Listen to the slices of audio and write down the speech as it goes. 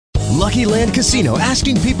Lucky Land Casino,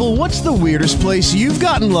 asking people, what's the weirdest place you've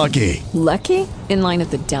gotten lucky? Lucky? In line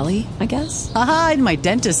at the deli, I guess? Aha, in my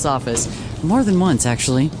dentist's office. More than once,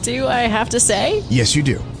 actually. Do I have to say? Yes, you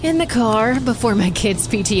do. In the car before my kids'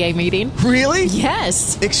 PTA meeting. Really?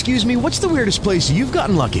 Yes. Excuse me, what's the weirdest place you've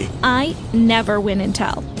gotten lucky? I never win and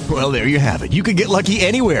tell. Well, there you have it. You can get lucky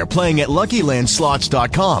anywhere, playing at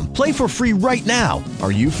LuckyLandSlots.com. Play for free right now.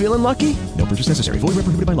 Are you feeling lucky? No purchase necessary. Void where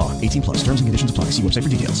prohibited by law. 18 plus. Terms and conditions apply. See website for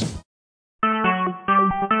details.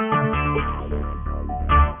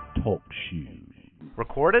 Talk shoes.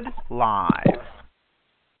 Recorded live.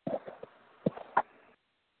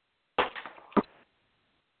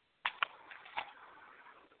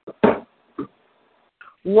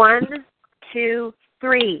 One, two,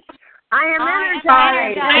 three. I am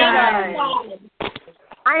energized.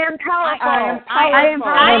 I am powerful. I am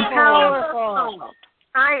powerful.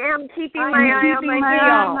 I am keeping my eye on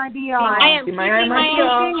my be-all. I am keeping my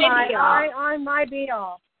eye on my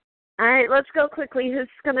be-all. All right, let's go quickly. Who's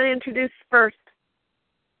going to introduce first?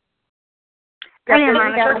 I am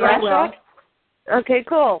Monica. Okay,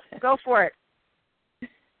 cool. Go for it.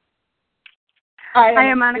 I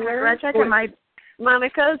am Monica.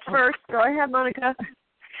 Monica's first. Go ahead, Monica.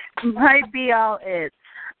 My be-all is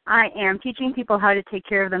I am teaching people how to take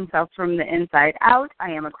care of themselves from the inside out.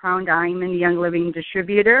 I am a Crown Diamond Young Living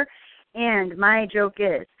distributor. And my joke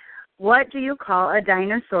is, what do you call a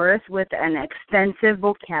dinosaurus with an extensive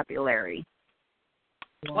vocabulary?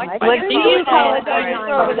 What do you call a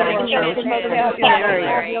dinosaur with an extensive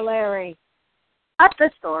vocabulary? A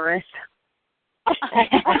thesaurus.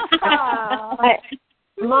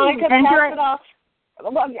 Monica, pass it off.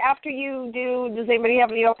 Well, after you do, does anybody have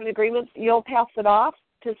any open agreements? You'll pass it off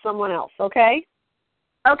to someone else, okay?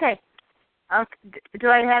 Okay. Do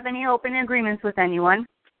I have any open agreements with anyone?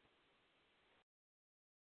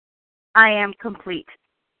 I am complete.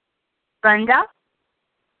 Brenda?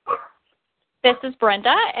 This is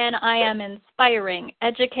Brenda, and I am inspiring,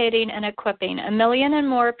 educating, and equipping 1 million and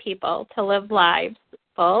more people to live lives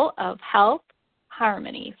full of health,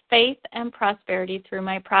 harmony, faith, and prosperity through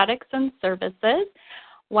my products and services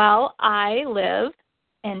while I live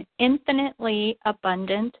an infinitely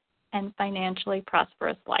abundant and financially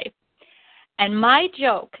prosperous life. And my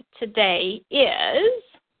joke today is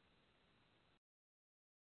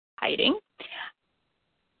hiding.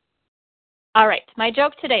 All right, my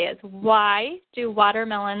joke today is, why do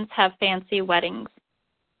watermelons have fancy weddings?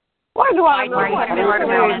 Why do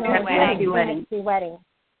watermelons have fancy weddings?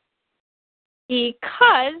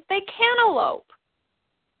 Because they cantaloupe.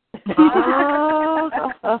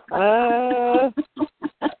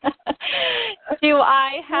 Do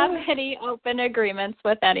I have any open agreements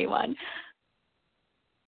with anyone?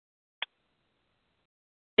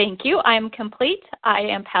 Thank you. I am complete. I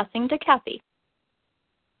am passing to Kathy.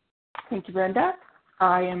 Thank you, Brenda.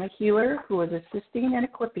 I am a healer who is assisting and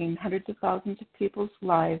equipping hundreds of thousands of people's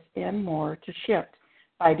lives and more to shift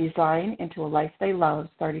by design into a life they love,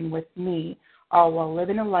 starting with me, all while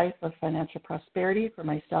living a life of financial prosperity for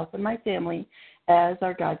myself and my family as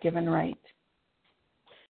our God-given right.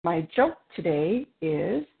 My joke today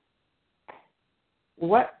is,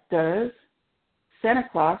 what does Santa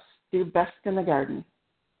Claus do best in the garden?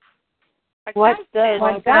 What does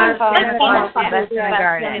Santa Claus do best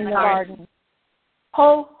in the garden?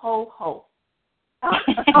 Ho, ho, ho.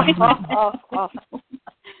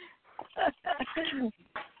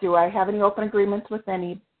 Do I have any open agreements with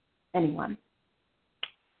anyone?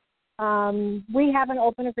 We have an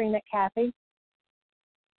open agreement, Kathy.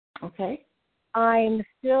 Okay. I'm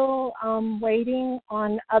still waiting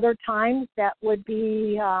on other times that would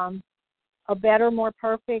be a better, more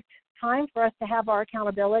perfect time for us to have our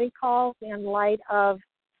accountability calls in light of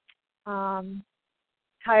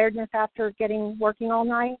tiredness after working all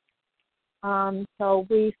night. So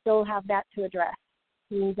we still have that to address.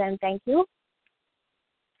 Then thank you.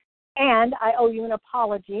 And I owe you an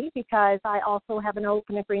apology because I also have an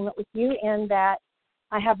open agreement with you in that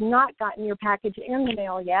I have not gotten your package in the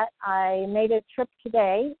mail yet. I made a trip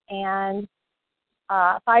today, and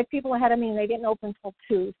 5 people ahead of me, and they didn't open until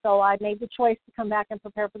 2. So I made the choice to come back and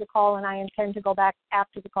prepare for the call, and I intend to go back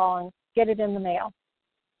after the call and get it in the mail.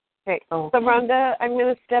 Okay. So, Rhonda, I'm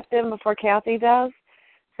going to step in before Kathy does.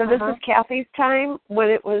 So this is Kathy's time when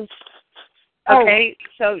it was... Okay,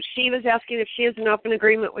 so she was asking if she has an open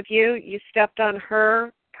agreement with you. You stepped on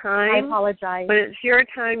her time. I apologize. When it's your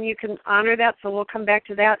time, you can honor that, so we'll come back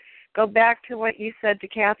to that. Go back to what you said to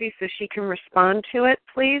Kathy so she can respond to it,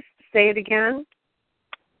 please. Say it again.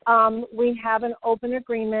 We have an open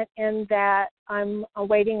agreement in that I'm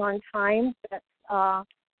waiting on time that's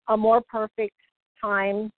a more perfect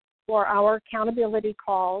time for our accountability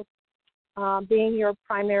calls being your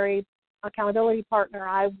primary accountability partner,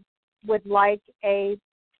 I would like a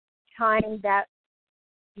time that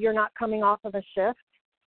you're not coming off of a shift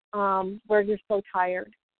where you're so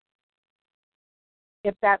tired,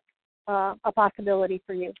 if that's a possibility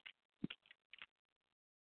for you.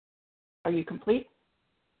 Are you complete?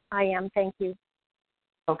 I am, thank you.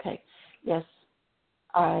 Okay. Yes.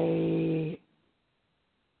 Are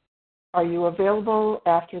you available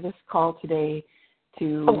after this call today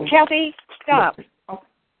to... Oh, Kathy, stop. Yes. Oh.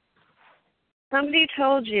 Somebody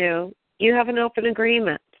told you you have an open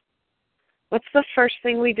agreement. What's the first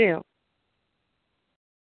thing we do?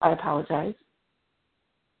 I apologize.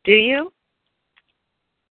 Do you?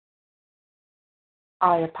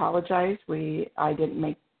 I apologize. I didn't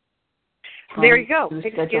make time There you go. to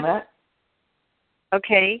schedule that.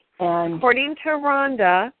 Okay. And according to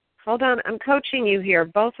Rhonda, hold on, I'm coaching you here,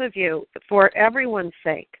 both of you, for everyone's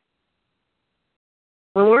sake.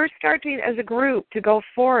 When we're starting as a group to go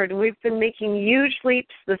forward, we've been making huge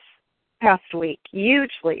leaps this past week,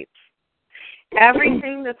 huge leaps.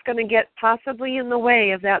 Everything that's going to get possibly in the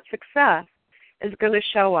way of that success is going to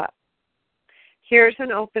show up. Here's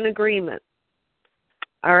an open agreement,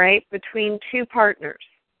 all right, between two partners.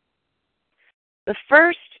 The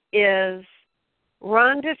first is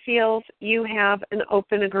Rhonda feels you have an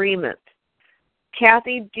open agreement.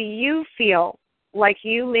 Kathy, do you feel like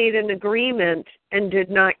you made an agreement and did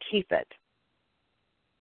not keep it?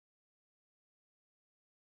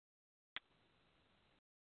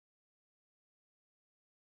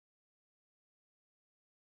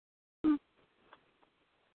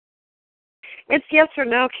 It's yes or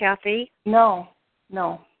no, Kathy. No.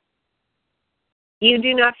 You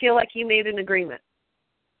do not feel like you made an agreement.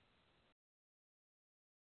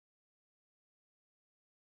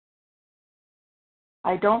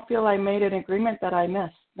 I don't feel I made an agreement that I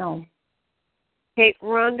missed. No. Okay,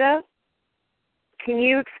 Rhonda, can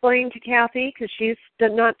you explain to Kathy, because she's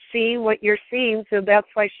not seeing what you're seeing, so that's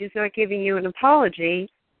why she's not giving you an apology,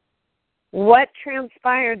 what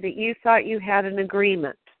transpired that you thought you had an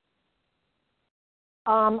agreement?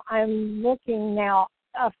 I'm looking now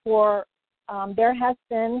for, there has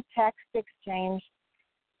been text exchange,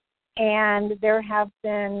 and there have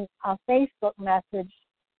been a Facebook message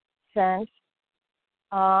sent,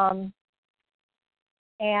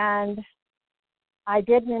 and I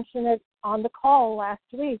did mention it on the call last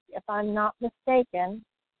week, if I'm not mistaken,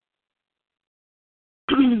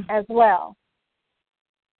 as well.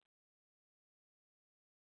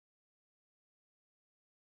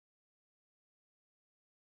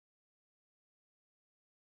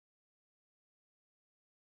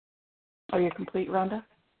 Are you complete, Rhonda?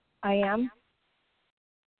 I am.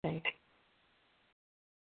 Okay.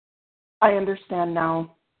 I understand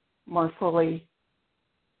now more fully.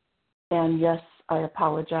 And yes, I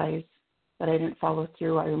apologize that I didn't follow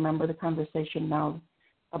through. I remember the conversation now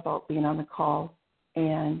about being on the call.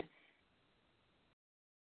 And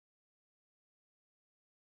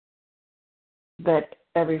that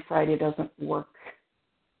every Friday doesn't work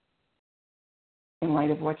in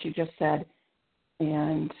light of what you just said.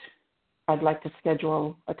 And I'd like to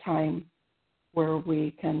schedule a time where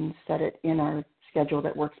we can set it in our schedule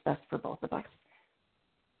that works best for both of us.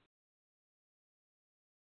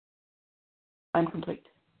 I'm complete.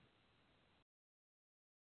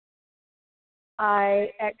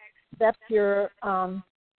 I accept your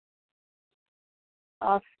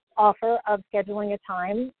offer of scheduling a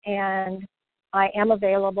time, and I am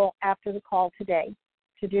available after the call today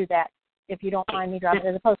to do that, if you don't mind me dropping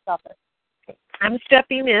to the post office. Okay. I'm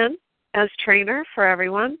stepping in as trainer for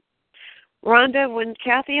everyone. Rhonda, when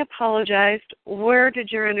Kathy apologized, where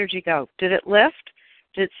did your energy go? Did it lift?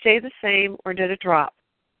 Did it stay the same, or did it drop?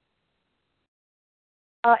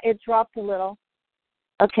 It dropped a little.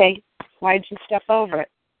 Okay. Why'd you step over it?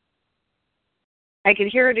 I could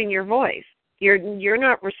hear it in your voice. You're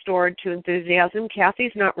not restored to enthusiasm.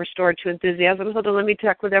 Kathy's not restored to enthusiasm. Hold on, let me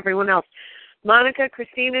check with everyone else. Monica,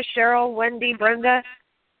 Christina, Cheryl, Wendy, Brenda.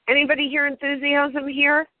 Anybody hear enthusiasm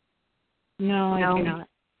here? No, I do not.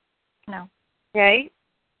 No. Okay.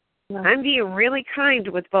 No. I'm being really kind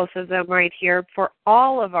with both of them right here for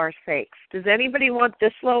all of our sakes. Does anybody want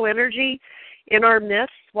this low energy in our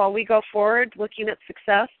midst while we go forward looking at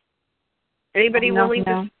success? Anybody willing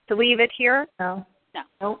to leave it here? No.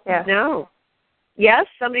 Yes. No. Yes?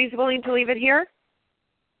 Somebody's willing to leave it here?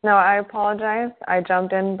 No, I apologize. I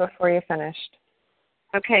jumped in before you finished.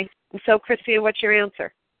 Okay. So, Christina, what's your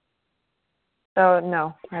answer? So,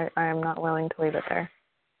 no, I am not willing to leave it there.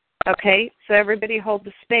 Okay. So everybody hold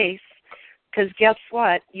the space, because guess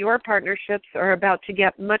what? Your partnerships are about to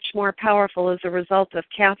get much more powerful as a result of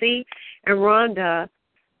Kathy and Rhonda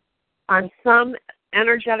on some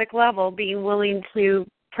energetic level, being willing to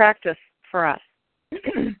practice for us.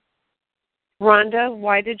 Rhonda,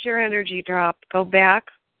 why did your energy drop? Go back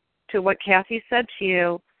to what Kathy said to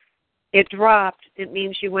you. It dropped. It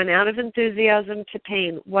means you went out of enthusiasm to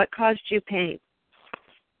pain. What caused you pain?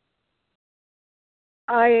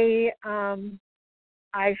 I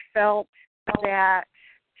felt that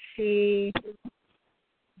she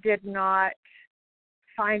did not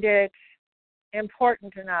find it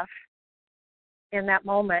important enough in that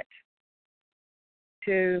moment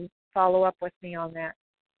to follow up with me on that.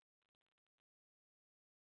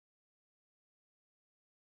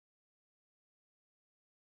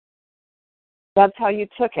 That's how you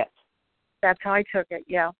took it? That's how I took it,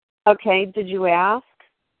 yeah. Okay, did you ask?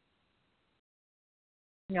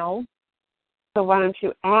 No. So why don't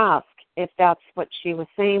you ask if that's what she was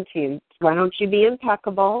saying to you? Why don't you be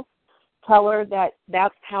impeccable? Tell her that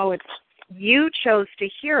that's how you chose to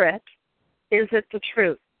hear it. Is it the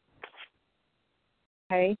truth?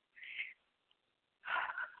 Okay.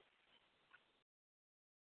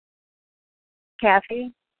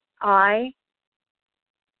 Kathy, I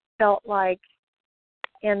felt like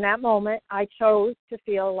in that moment I chose to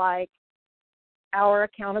feel like our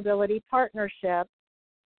accountability partnership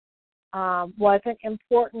wasn't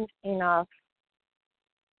important enough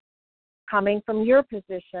coming from your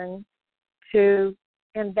position to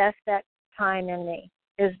invest that time in me.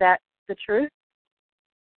 Is that the truth?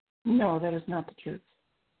 No, that is not the truth.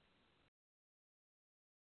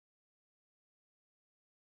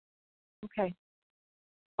 Okay.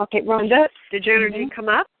 Okay, Rhonda, did your energy come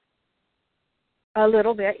up? A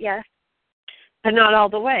little bit, yes. But not all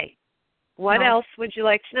the way. What No. else would you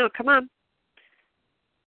like to know? Come on.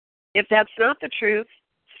 If that's not the truth,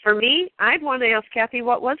 for me, I'd want to ask Kathy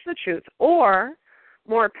what was the truth. Or,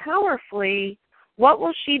 more powerfully, what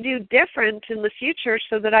will she do different in the future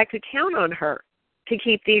so that I could count on her to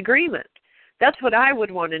keep the agreement? That's what I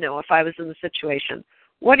would want to know if I was in the situation.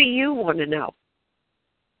 What do you want to know?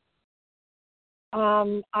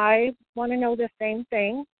 I want to know the same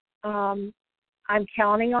thing. I'm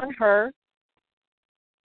counting on her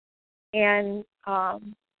and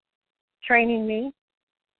training me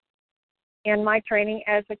in my training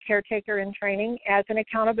as a caretaker in training, as an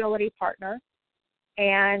accountability partner.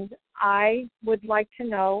 And I would like to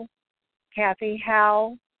know, Kathy,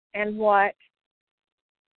 how and what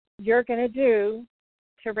you're going to do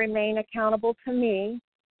to remain accountable to me.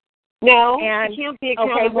 No, and, she can't be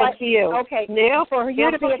accountable to you. Okay, no, for you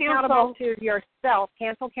to be accountable to yourself.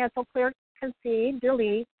 Cancel, clear, concede,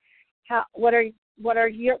 delete. What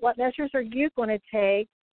measures are you going to take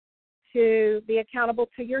to be accountable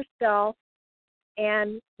to yourself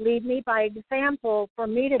and lead me by example for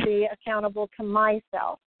me to be accountable to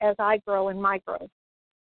myself as I grow in my growth?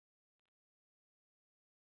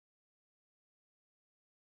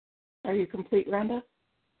 Are you complete, Rhonda?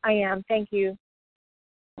 I am. Thank you.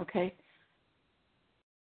 Okay.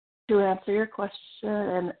 To answer your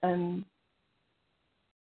question, and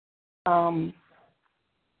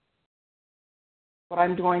what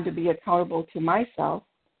I'm going to be accountable to myself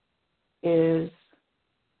is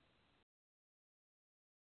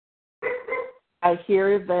I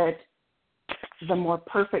hear that the more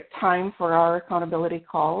perfect time for our accountability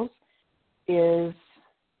calls is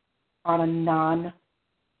on a non-work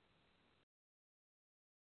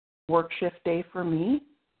shift day for me.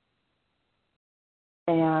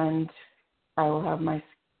 And I will have my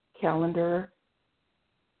calendar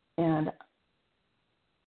and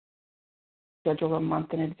schedule a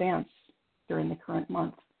month in advance during the current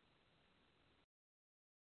month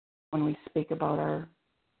when we speak about our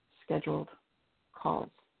scheduled calls.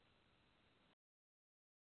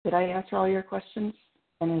 Did I answer all your questions?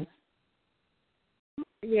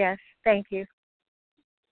 Yes, thank you.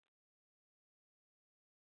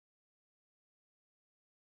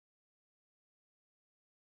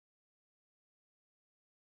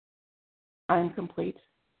 I'm complete.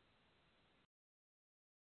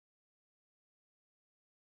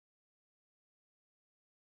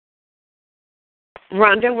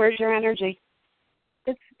 Rhonda, where's your energy?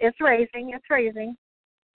 It's raising. It's raising.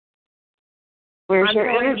 Where's your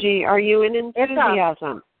energy? Are you in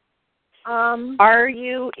enthusiasm? Are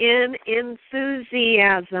you in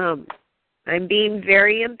enthusiasm? I'm being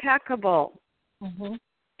very impeccable. Mm-hmm.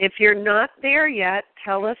 If you're not there yet,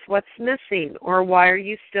 tell us what's missing or why are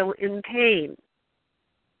you still in pain?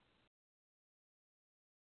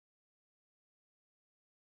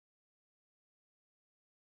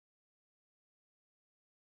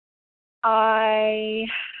 I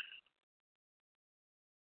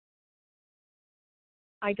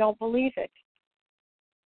don't believe it.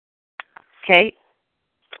 Okay.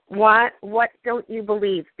 What don't you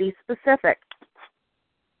believe? Be specific.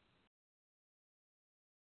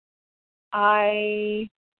 I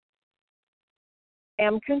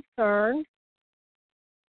am concerned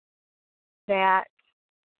that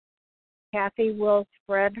Kathy will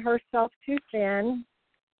spread herself too thin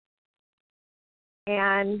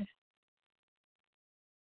and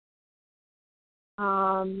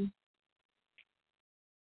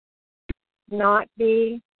not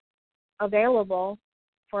be available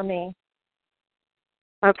for me.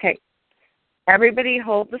 Okay. Everybody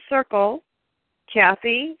hold the circle.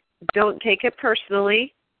 Kathy, don't take it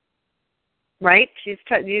personally. Right?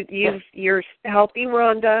 You're helping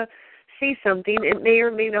Rhonda see something. It may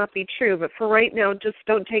or may not be true, but for right now, just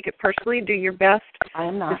don't take it personally. Do your best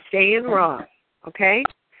to stay in raw. Okay?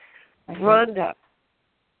 Rhonda.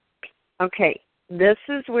 Okay. This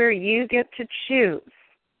is where you get to choose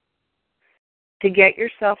to get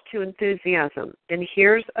yourself to enthusiasm. And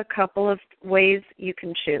here's a couple of ways you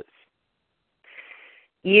can choose.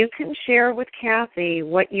 You can share with Kathy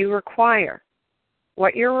what you require,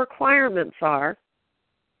 what your requirements are,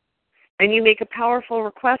 and you make a powerful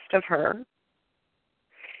request of her.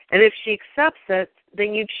 And if she accepts it,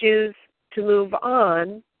 then you choose to move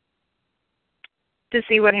on to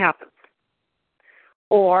see what happens.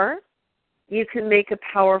 Or you can make a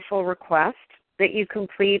powerful request that you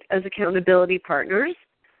complete as accountability partners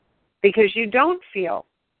because you don't feel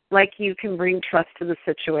like you can bring trust to the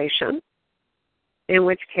situation, in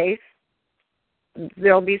which case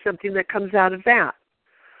there'll be something that comes out of that.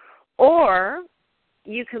 Or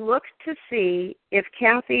you can look to see if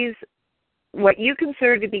what you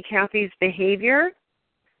consider to be Kathy's behavior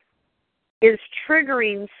is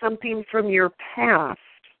triggering something from your past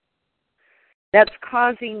that's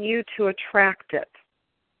causing you to attract it.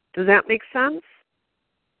 Does that make sense?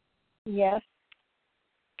 Yes.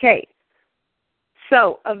 Okay.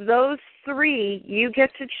 So of those three, you get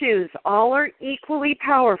to choose. All are equally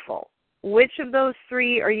powerful. Which of those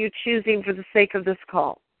three are you choosing for the sake of this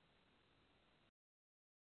call?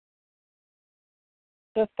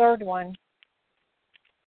 The third one.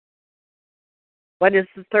 What is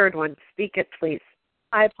the third one? Speak it, please.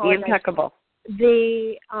 I apologize. Be impeccable.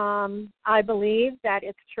 I believe that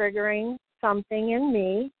it's triggering something in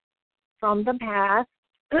me from the past,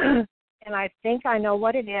 and I think I know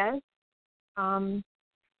what it is.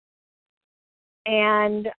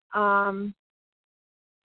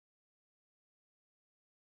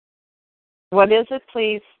 What is it,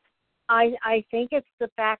 please? I think it's the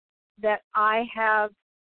fact that I have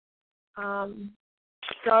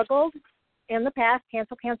struggled in the past,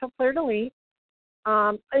 cancel, clear, delete.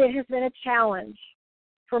 It has been a challenge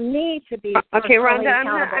for me to be okay, Rhonda.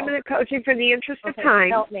 accountable. I'm going to coach you for the interest of Okay, time.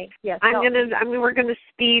 help me. Yes. We're going to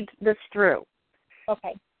speed this through.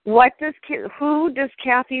 Okay. Who does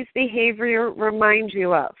Kathy's behavior remind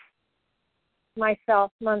you of?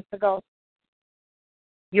 Myself months ago.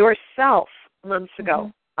 Yourself months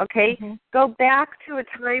ago. Mm-hmm. Okay? Mm-hmm. Go back to a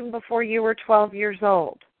time before you were 12 years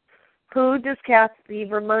old. Who does Kathy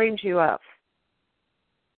remind you of?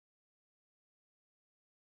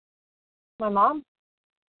 My mom.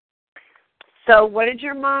 So what did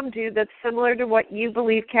your mom do that's similar to what you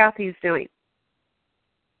believe Kathy's doing?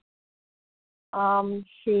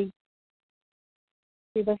 She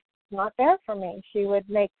was not there for me. She would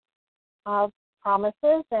make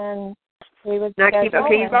promises, and we would not keep.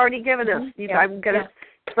 Okay, you've already given us. Mm-hmm. I'm going to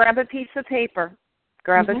grab a piece of paper.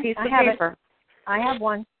 Grab a piece of paper. I have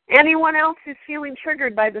one. Anyone else who's feeling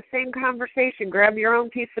triggered by the same conversation, grab your own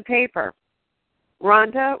piece of paper.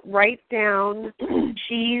 Rhonda, write down,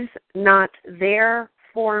 she's not there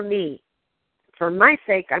for me. For my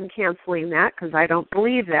sake, I'm canceling that because I don't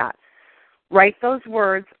believe that. Write those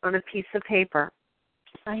words on a piece of paper.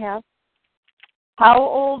 I have. How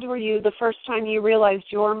old were you the first time you realized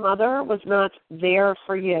your mother was not there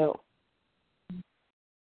for you?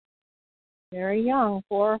 Very young,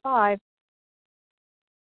 4 or 5.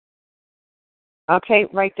 Okay,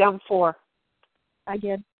 write down 4. I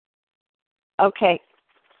did. Okay.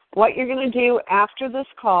 What you're going to do after this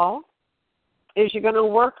call is you're going to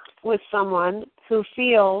work with someone who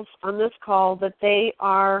feels on this call that they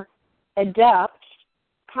are adept,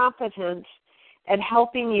 competent at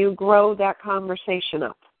helping you grow that conversation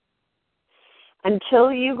up.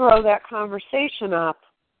 Until you grow that conversation up,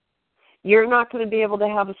 you're not going to be able to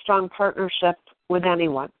have a strong partnership with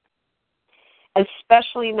anyone,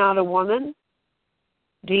 especially not a woman.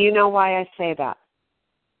 Do you know why I say that?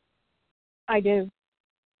 I do.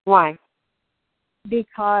 Why?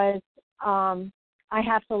 Because I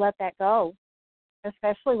have to let that go,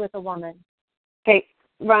 especially with a woman. Okay,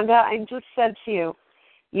 Rhonda, I just said to you,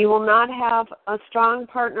 You will not have a strong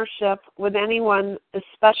partnership with anyone,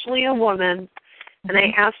 especially a woman. And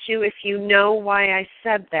I asked you if you know why I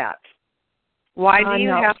said that. Why do you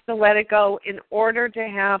have to let it go in order to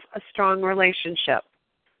have a strong relationship?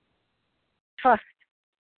 Trust.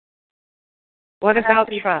 What about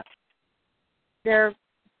trust? There's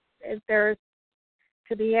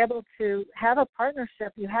to be able to have a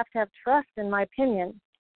partnership, you have to have trust, in my opinion.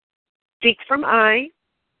 Speak from I.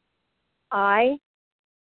 I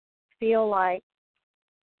feel like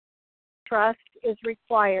trust is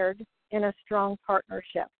required in a strong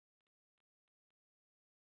partnership.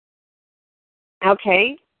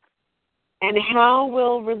 Okay. And how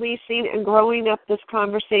will releasing and growing up this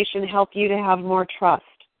conversation help you to have more trust?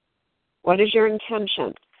 What is your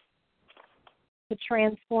intention? To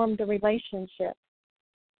transform the relationship.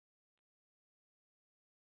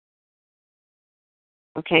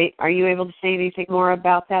 Okay. Are you able to say anything more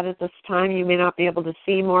about that at this time? You may not be able to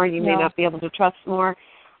see more. You may not be able to trust more.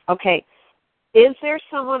 Okay. Is there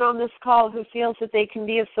someone on this call who feels that they can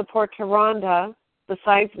be of support to Rhonda,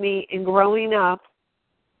 besides me, in growing up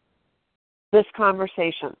this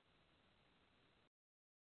conversation?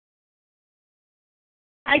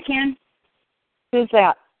 I can. Who's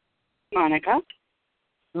that? Monica.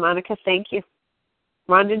 Monica, thank you.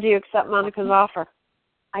 Rhonda, do you accept Monica's offer?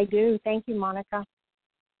 I do. Thank you, Monica.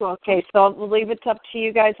 Okay, so we'll leave it up to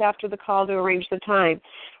you guys after the call to arrange the time.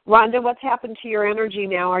 Rhonda, what's happened to your energy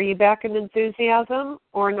now? Are you back in enthusiasm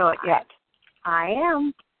or not yet? I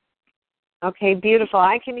am. Okay, beautiful.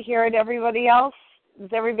 I can hear it. Everybody else? Does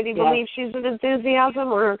everybody believe she's in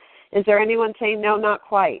enthusiasm, or is there anyone saying, no, not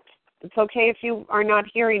quite? It's okay if you are not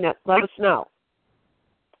hearing it. Let us know.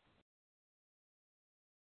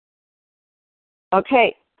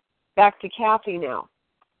 Okay, back to Kathy now.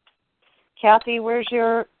 Kathy, where's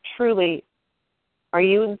your truly? Are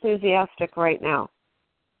you enthusiastic right now?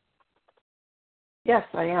 Yes,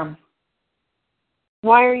 I am.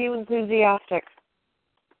 Why are you enthusiastic?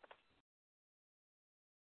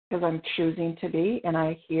 Because I'm choosing to be, and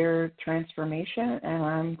I hear transformation, and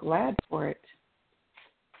I'm glad for it.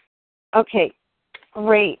 Okay,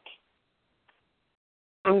 great.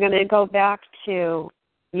 I'm going to go back to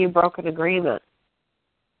you broke an agreement.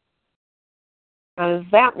 How does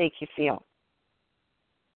that make you feel?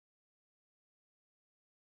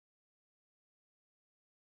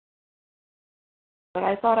 But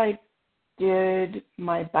I thought I did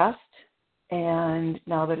my best, and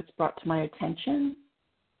now that it's brought to my attention,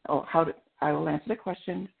 I will answer the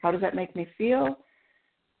question. How does that make me feel?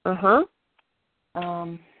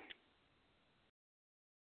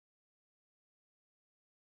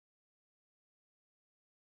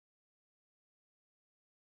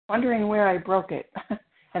 Wondering where I broke it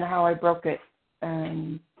and how I broke it.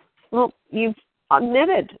 Well, you've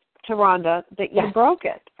admitted to Rhonda that you broke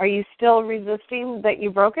it. Are you still resisting that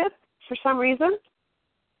you broke it for some reason?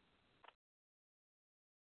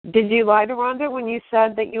 Did you lie to Rhonda when you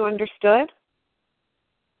said that you understood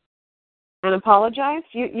and apologized?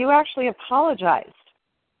 You actually apologized.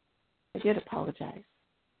 I did apologize.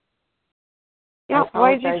 Yeah,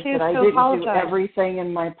 why did you choose to apologize? I didn't do everything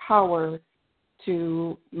in my power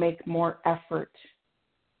to make more effort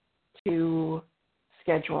to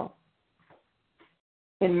schedule.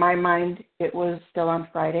 In my mind, it was still on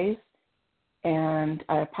Fridays, and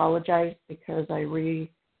I apologized because I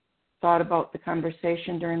thought about the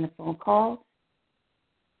conversation during the phone call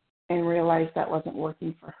and realized that wasn't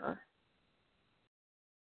working for her.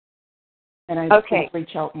 And I didn't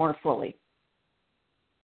reach out more fully.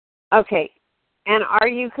 Okay. And are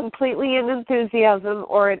you completely in enthusiasm,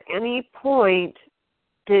 or at any point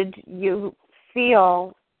did you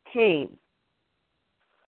feel pain?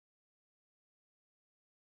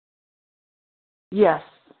 Yes.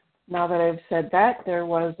 Now that I've said that, there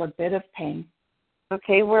was a bit of pain.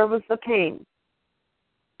 Okay, where was the pain?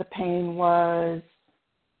 The pain was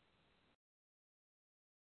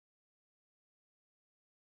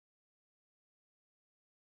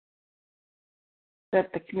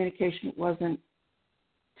that the communication wasn't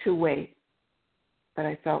two-way, that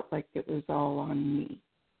I felt like it was all on me.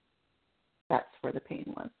 That's where the pain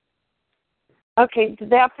was. Okay, did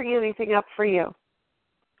that bring anything up for you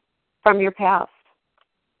from your past?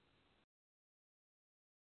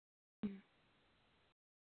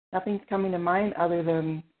 Nothing's coming to mind other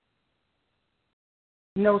than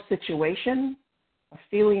no situation, a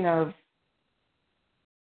feeling of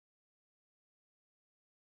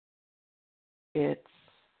it's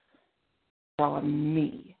all on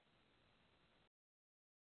me.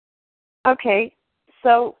 Okay,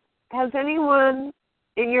 so has anyone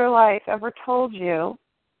in your life ever told you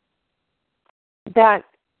that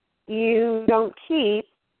you don't keep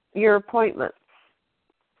your appointments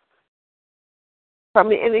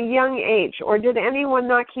from in a young age, or did anyone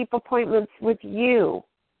not keep appointments with you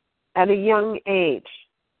at a young age?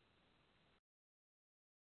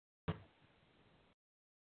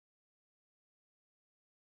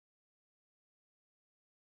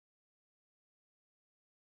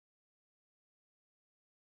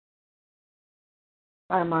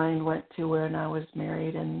 Our mind went to when I was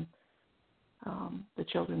married and the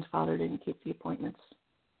children's father didn't keep the appointments.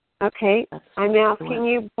 Okay, I'm asking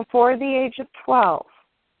you, before the age of 12,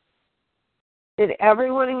 did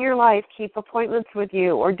everyone in your life keep appointments with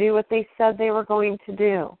you or do what they said they were going to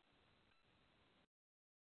do?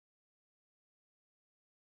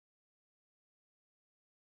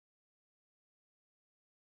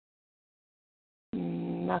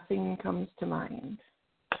 Nothing comes to mind.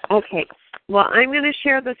 Okay, well, I'm going to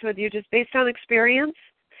share this with you just based on experience.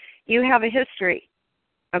 You have a history,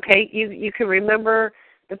 okay? You can remember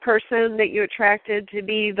the person that you attracted to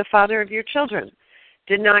be the father of your children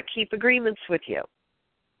did not keep agreements with you.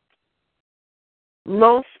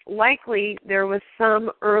 Most likely there was some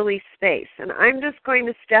early space. And I'm just going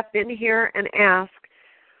to step in here and ask,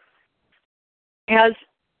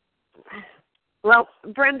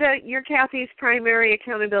 Brenda, you're Kathy's primary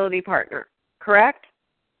accountability partner, correct?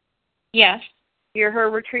 Yes. You're her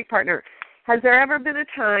retreat partner. Has there ever been a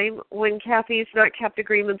time when Kathy's not kept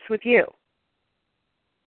agreements with you?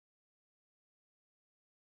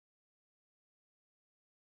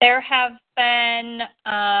 There have been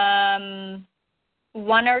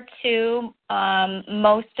one or two.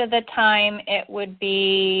 Most of the time it would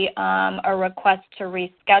be a request to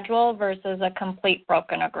reschedule versus a complete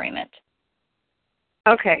broken agreement.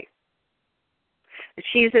 Okay.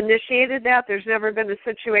 She's initiated that. There's never been a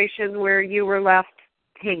situation where you were left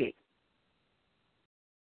hanging.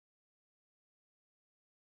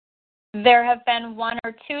 There have been one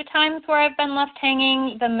or two times where I've been left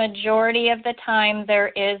hanging. The majority of the time there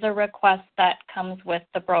is a request that comes with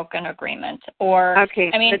the broken agreement. Or,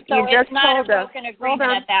 okay, I mean, so it's not a broken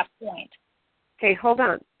agreement at that point. Okay, hold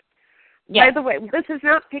on. Yes. By the way, this is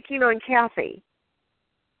not picking on Kathy.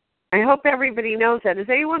 I hope everybody knows that. Is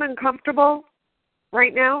anyone uncomfortable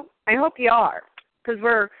right now? I hope you are, because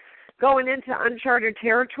we're going into uncharted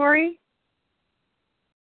territory.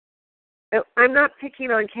 I'm not picking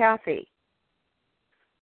on Kathy.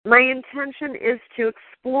 My intention is to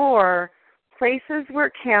explore places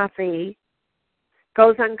where Kathy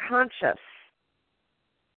goes unconscious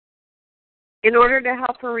in order to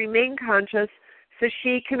help her remain conscious so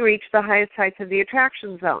she can reach the highest heights of the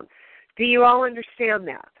attraction zone. Do you all understand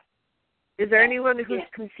that? Is there anyone who's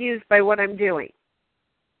confused by what I'm doing?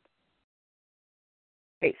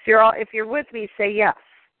 Okay, so if you're with me, say yes.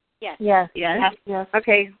 Yes. Yes. Yes. Yes.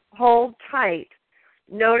 Okay, hold tight.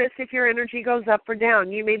 Notice if your energy goes up or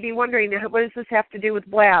down. You may be wondering, what does this have to do with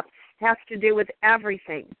blab? It has to do with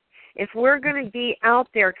everything. If we're going to be out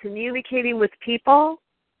there communicating with people,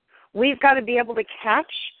 we've got to be able to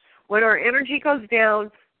catch when our energy goes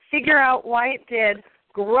down, figure out why it did,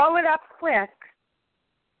 grow it up quick,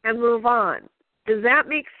 and move on. Does that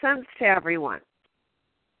make sense to everyone?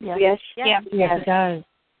 Yes. Yes. Yes, it does.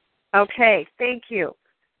 Okay, thank you.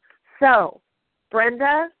 So,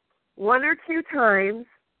 Brenda, one or two times,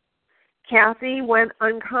 Kathy went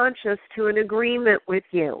unconscious to an agreement with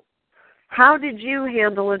you. How did you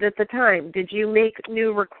handle it at the time? Did you make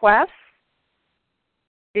new requests?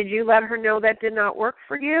 Did you let her know that did not work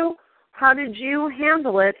for you? How did you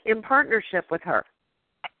handle it in partnership with her?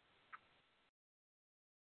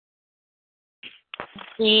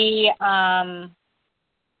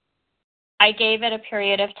 I gave it a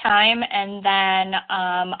period of time, and then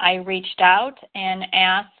I reached out and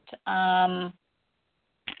asked.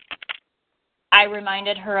 I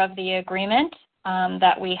reminded her of the agreement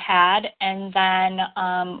that we had, and then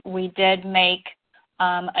we did make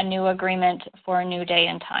a new agreement for a new day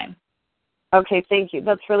and time. Okay, thank you.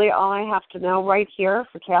 That's really all I have to know right here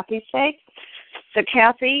for Kathy's sake. So,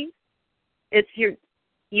 Kathy,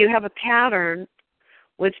 you have a pattern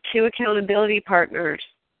with two accountability partners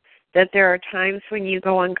that there are times when you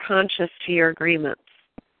go unconscious to your agreements.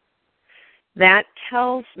 That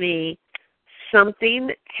tells me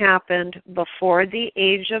something happened before the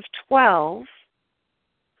age of 12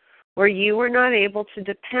 where you were not able to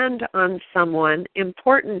depend on someone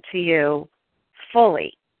important to you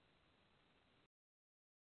fully.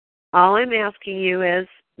 All I'm asking you is,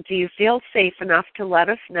 do you feel safe enough to let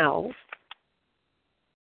us know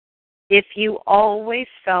if you always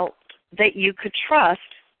felt that you could trust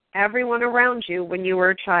everyone around you when you were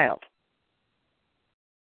a child?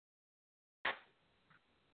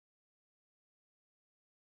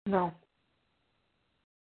 No.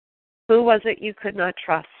 Who was it you could not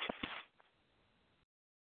trust?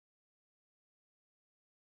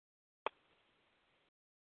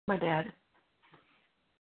 My dad.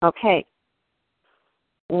 Okay.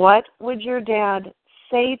 What would your dad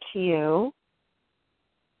say to you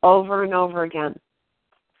over and over again?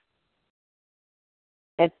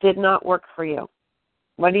 It did not work for you.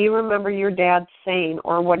 What do you remember your dad saying,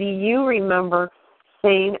 or what do you remember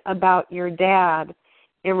saying about your dad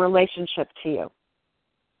in relationship to you?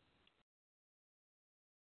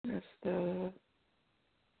 Just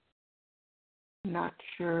not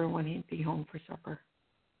sure when he'd be home for supper.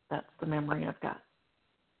 That's the memory I've got.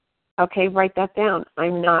 Okay, write that down.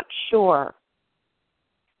 I'm not sure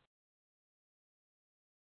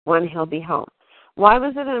when he'll be home. Why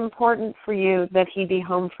was it important for you that he be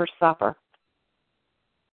home for supper?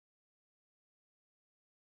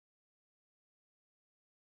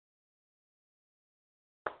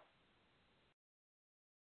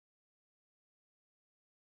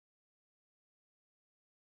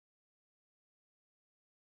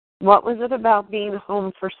 What was it about being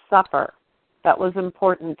home for supper that was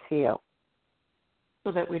important to you?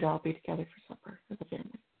 So that we'd all be together for supper as a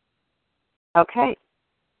family. Okay.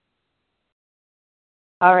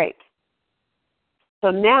 All right.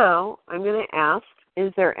 So now I'm going to ask,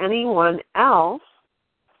 is there anyone else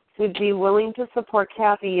who'd be willing to support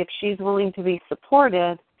Kathy if she's willing to be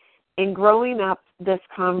supported in growing up this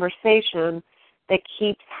conversation that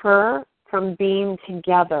keeps her from being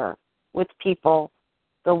together with people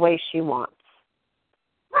the way she wants?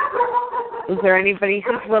 Is there anybody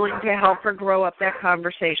who's willing to help her grow up that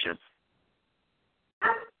conversation?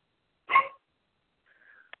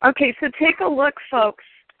 Okay, so take a look, folks.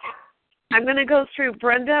 I'm going to go through.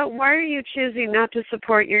 Brenda, why are you choosing not to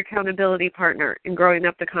support your accountability partner in growing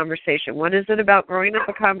up the conversation? What is it about growing up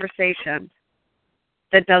a conversation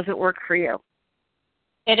that doesn't work for you?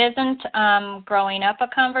 It isn't growing up a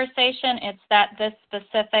conversation. It's that this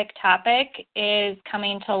specific topic is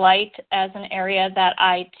coming to light as an area that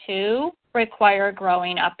I, too, require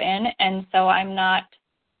growing up in. And so I'm not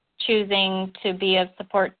choosing to be of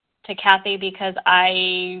support to Kathy because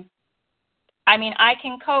I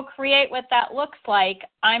can co-create what that looks like.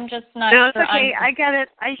 I'm just not No, sure. it's okay. I get it.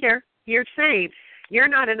 I hear. You're saying you're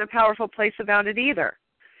not in a powerful place about it either.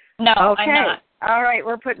 No, okay. I'm not. All right,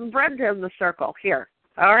 we're putting Brenda in the circle here.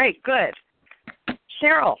 All right, good.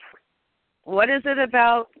 Cheryl, what is it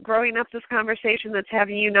about growing up this conversation that's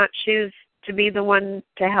having you not choose to be the one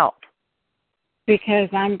to help? Because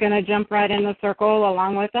I'm going to jump right in the circle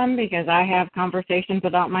along with them because I have conversations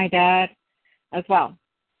about my dad as well.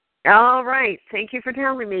 All right. Thank you for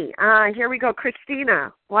telling me. Here we go.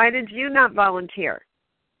 Christina, why did you not volunteer?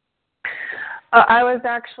 I was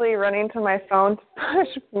actually running to my phone to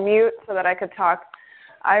push mute so that I could talk.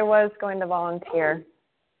 I was going to volunteer.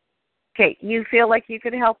 Okay. You feel like you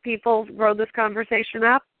could help people grow this conversation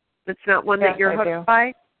up? It's not one that you're hooked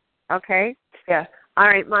by? Okay. Yes. All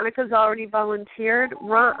right. Monica's already volunteered.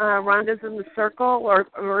 Rhonda's in the circle,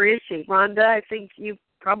 or is she? Rhonda, I think you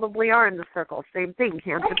probably are in the circle. Same thing,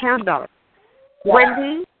 hands to pound dollar.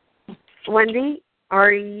 Yeah. Wendy,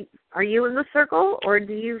 are you in the circle, or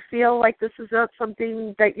do you feel like this is not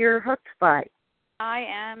something that you're hooked by? I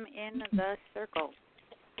am in the circle.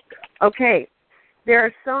 Okay. There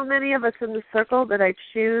are so many of us in the circle that I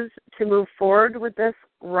choose to move forward with this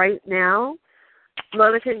right now.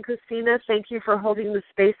 Monica and Christina, thank you for holding the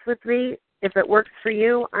space with me. If it works for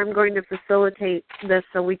you, I'm going to facilitate this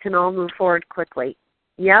so we can all move forward quickly.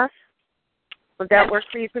 Yes? Would that work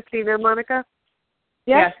for you, Christina and Monica?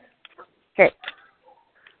 Yes. Okay.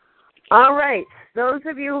 All right. Those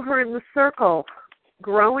of you who are in the circle,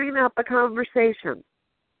 growing up a conversation,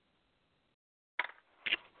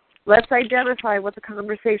 let's identify what the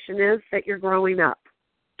conversation is that you're growing up.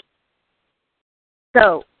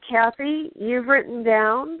 So, Kathy, you've written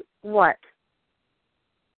down what?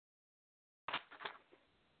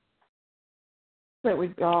 That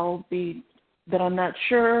we'd all be, that I'm not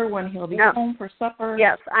sure when he'll be home for supper.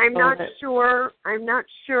 Yes, I'm not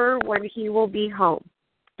sure when he will be home.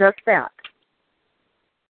 Just that.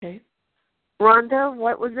 Okay. Rhonda,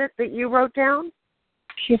 what was it that you wrote down?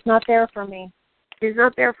 She's not there for me. She's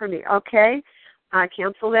not there for me. Okay.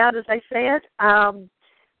 Cancel that as I say it.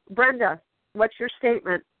 Brenda, what's your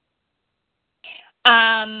statement?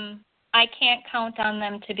 I can't count on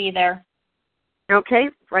them to be there. Okay,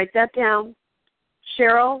 write that down.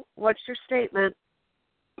 Cheryl, what's your statement?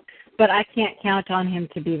 But I can't count on him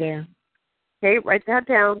to be there. Okay, write that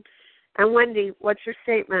down. And Wendy, what's your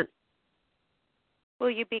statement?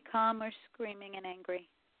 Will you be calm or screaming and angry?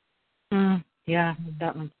 Yeah,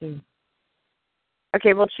 that one too.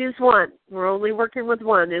 Okay, well, choose one. We're only working with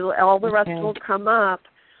one. All the rest will come up.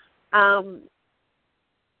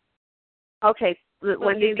 Okay,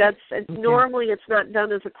 Wendy, normally it's not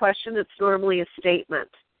done as a question. It's normally a statement.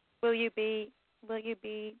 Will you be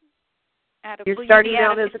out of? You're starting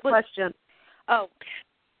out as a question. Oh,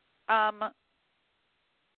 a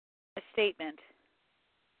statement.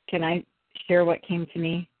 Can I share what came to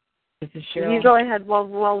me? This is Cheryl. You go ahead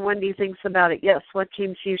while Wendy thinks about it. Yes, what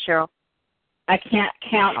came to you, Cheryl? I can't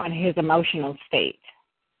count on his emotional state.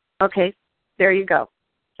 Okay, there you go.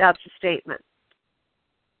 That's a statement.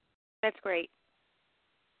 That's great.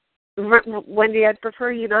 Wendy, I'd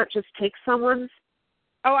prefer you not just take someone's.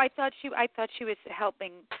 Oh, I thought she was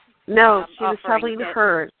helping. No, she was helping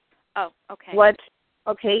hers. Oh, okay.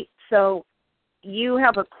 Okay, so you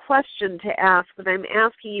have a question to ask, but I'm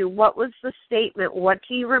asking you, what was the statement? What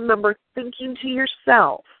do you remember thinking to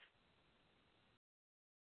yourself?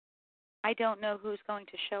 I don't know who's going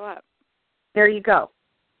to show up. There you go.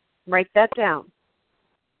 Write that down.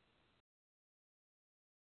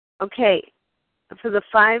 Okay, for the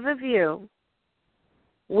 5 of you,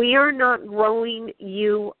 we are not growing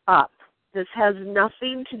you up. This has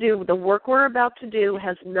nothing to do with the work we're about to do,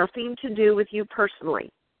 has nothing to do with you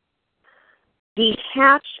personally.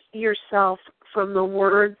 Detach yourself from the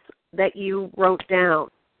words that you wrote down.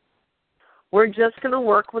 We're just going to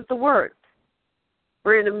work with the words.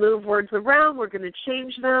 We're going to move words around. We're going to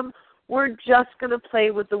change them. We're just going to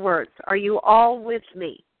play with the words. Are you all with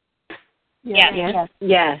me?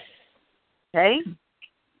 Yes. Okay?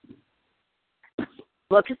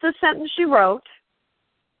 Look at the sentence you wrote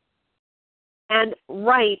and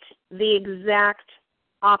write the exact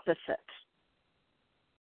opposite.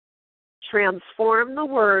 Transform the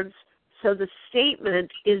words so the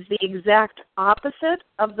statement is the exact opposite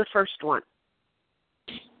of the first one.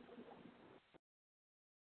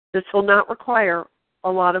 This will not require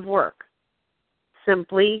a lot of work.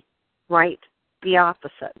 Simply write the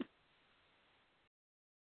opposite.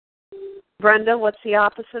 Brenda, what's the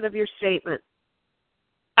opposite of your statement?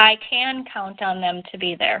 I can count on them to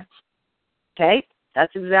be there. Okay,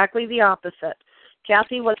 that's exactly the opposite.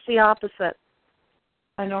 Kathy, what's the opposite?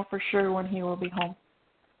 I know for sure when he will be home.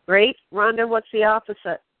 Great. Rhonda, what's the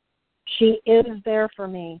opposite? She is there for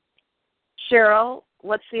me. Cheryl,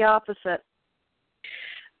 what's the opposite?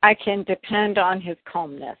 I can depend on his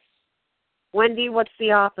calmness. Wendy, what's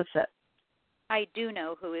the opposite? I do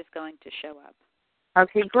know who is going to show up.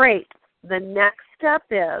 Okay, great. The next step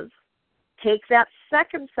is take that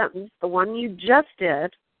second sentence, the one you just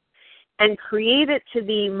did, and create it to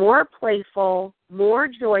be more playful, more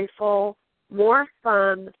joyful, more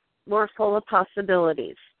fun, more full of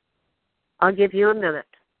possibilities. I'll give you a minute.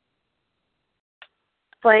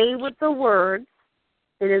 Play with the words.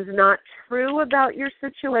 It is not true about your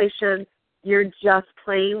situation. You're just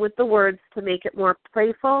playing with the words to make it more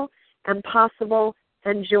playful and possible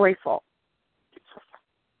and joyful.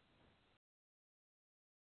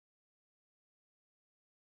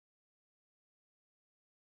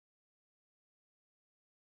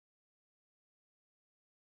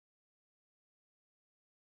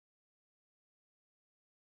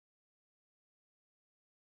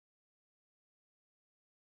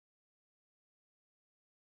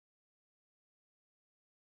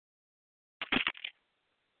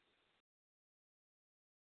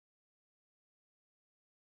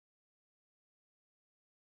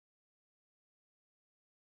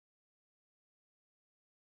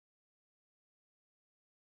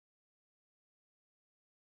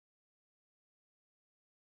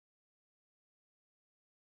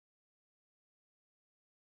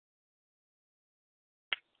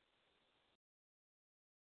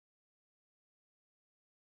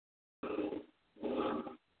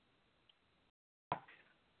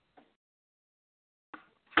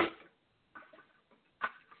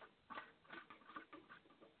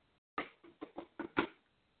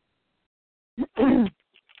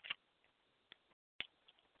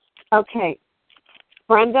 Okay.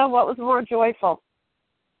 Brenda, what was more joyful?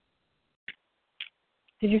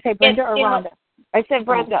 Did you say Brenda or Rhonda? I said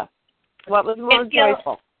Brenda. What was more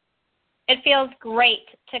joyful? It feels great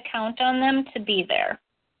to count on them to be there.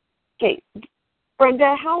 Okay.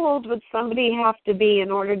 Brenda, how old would somebody have to be in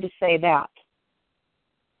order to say that?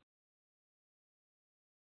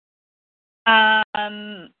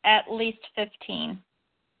 At least 15.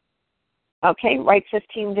 Okay, write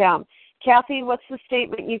 15 down. Kathy, what's the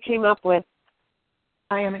statement you came up with?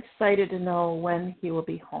 I am excited to know when he will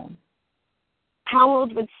be home. How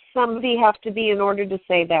old would somebody have to be in order to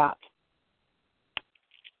say that?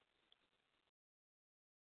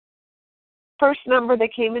 First number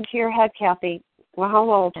that came into your head, Kathy. Well, how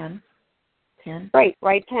old? 10. 10. Great.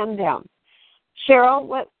 Write 10 down. Cheryl,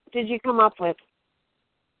 what did you come up with?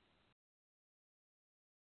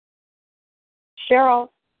 Cheryl.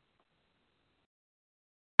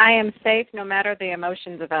 I am safe no matter the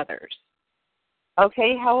emotions of others.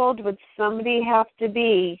 Okay, how old would somebody have to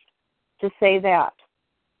be to say that?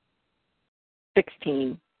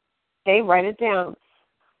 16. Okay, write it down.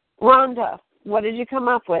 Rhonda, what did you come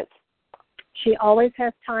up with? She always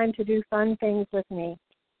has time to do fun things with me.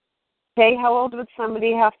 Okay, how old would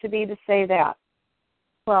somebody have to be to say that?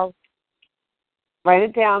 12. Write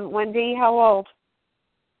it down. Wendy, how old?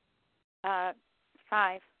 5.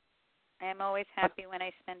 I am always happy when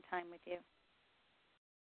I spend time with you.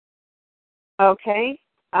 Okay.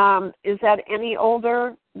 Is that any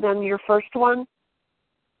older than your first one?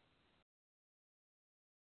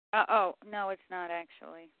 No, it's not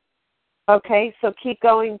actually. Okay, so keep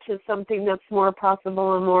going to something that's more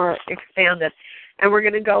possible and more expanded. And we're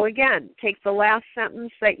going to go again. Take the last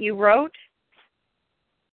sentence that you wrote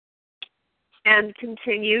and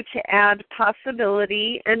continue to add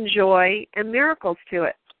possibility and joy and miracles to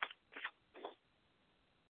it.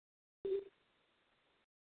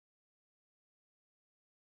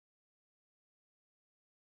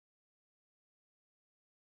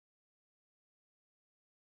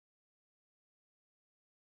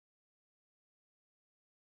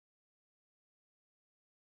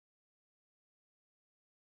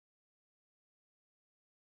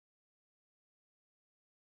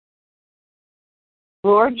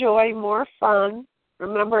 More joy, more fun.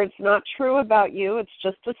 Remember, it's not true about you. It's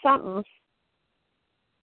just a sentence.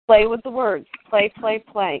 Play with the words. Play, play,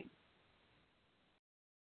 play.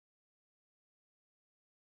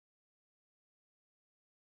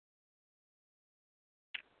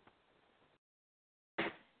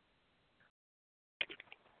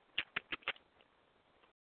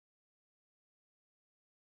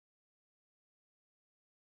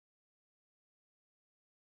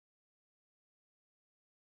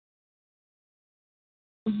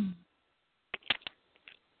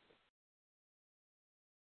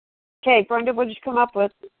 Okay, Brenda, what did you come up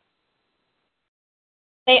with?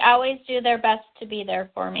 They always do their best to be there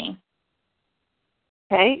for me.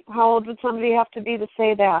 Okay, how old would somebody have to be to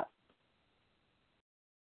say that?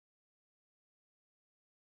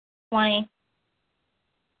 20.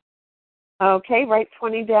 Okay, write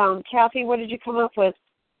 20 down. Kathy, what did you come up with?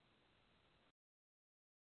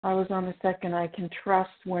 I was on the second. I can trust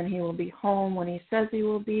when he will be home, when he says he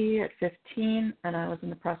will be at 15, and I was in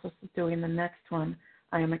the process of doing the next one.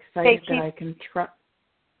 I am excited that I can trust.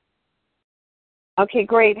 Okay,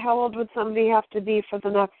 great. How old would somebody have to be for the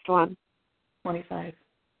next one? 25.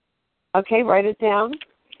 Okay, write it down.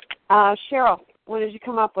 Cheryl, what did you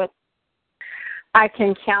come up with? I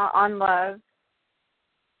can count on love.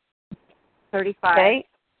 35. Okay.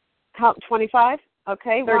 25?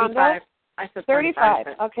 Okay, 35. Rhonda? I said 35.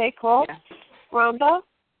 Okay, cool. Yeah. Rhonda?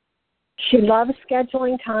 She loves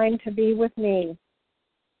scheduling time to be with me.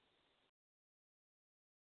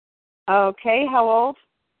 Okay, how old?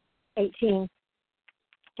 18.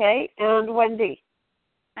 Okay, and Wendy?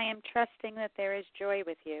 I am trusting that there is joy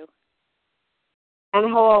with you.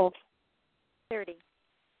 And how old? 30.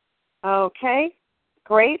 Okay,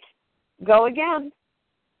 great. Go again.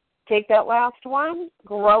 Take that last one,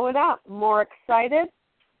 grow it up. More excited,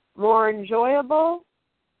 more enjoyable,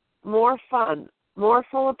 more fun, more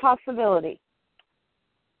full of possibility.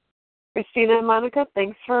 Christina and Monica,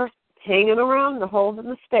 thanks for hanging around and holding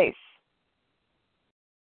the space.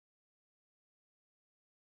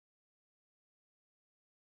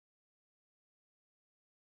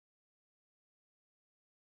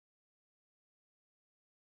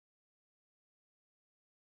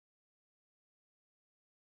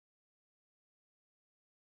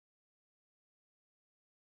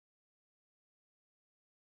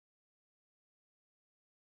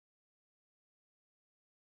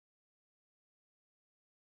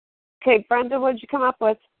 Okay, Brenda, what did you come up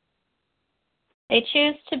with? They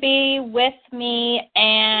choose to be with me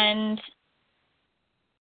and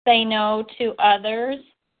say no to others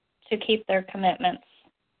to keep their commitments.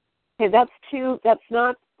 Okay, that's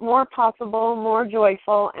not more possible, more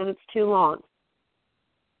joyful, and it's too long.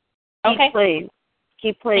 Okay.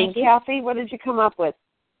 Keep playing. Kathy, what did you come up with?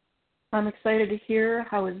 I'm excited to hear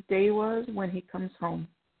how his day was when he comes home.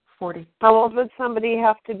 40. How old would somebody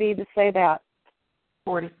have to be to say that?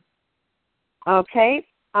 40. Okay.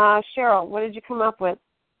 Cheryl, what did you come up with?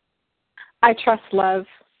 I trust love.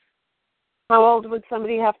 How old would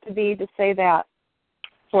somebody have to be to say that?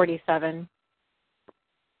 47.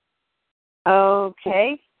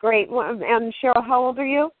 Okay, great. And Cheryl, how old are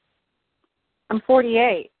you? I'm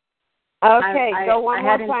 48. Okay, go one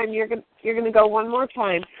more time. You're gonna go one more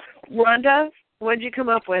time. Rhonda, what did you come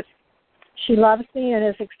up with? She loves me and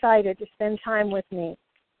is excited to spend time with me.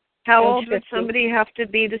 How old would somebody have to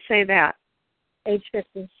be to say that? Age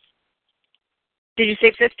 50. Did you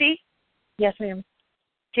say 50? Yes, ma'am.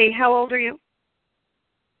 Okay, how old are you?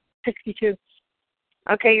 62.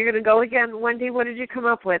 Okay, you're going to go again. Wendy, what did you come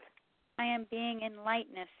up with? I am being in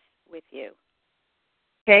lightness with you.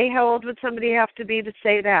 Okay, how old would somebody have to be to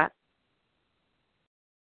say that?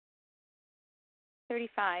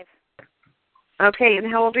 35. Okay,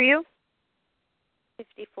 and how old are you?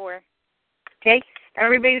 54. Okay,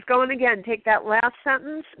 everybody's going again. Take that last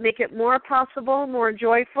sentence, make it more possible, more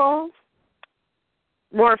joyful,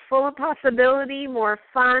 more full of possibility, more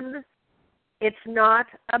fun. It's not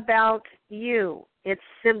about you. It's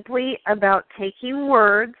simply about taking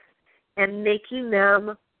words and making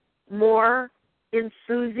them more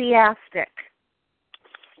enthusiastic.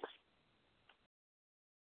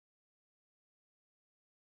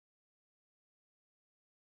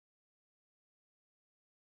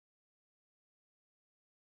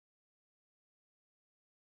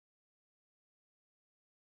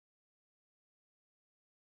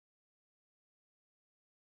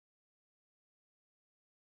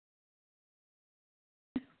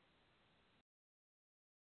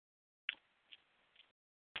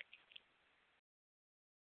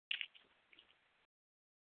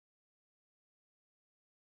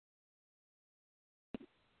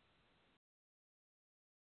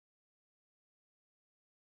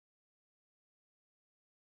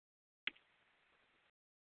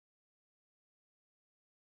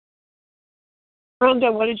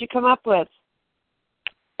 Rhonda, what did you come up with?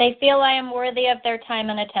 They feel I am worthy of their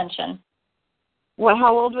time and attention. Well,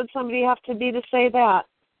 how old would somebody have to be to say that?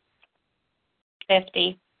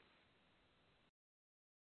 50.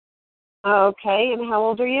 Okay, and how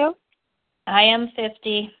old are you? I am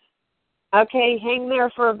 50. Okay, hang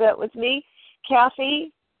there for a bit with me.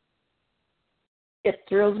 Kathy? It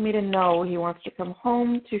thrills me to know he wants to come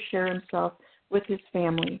home to share himself with his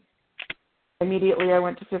family. Immediately I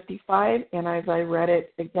went to 55, and as I read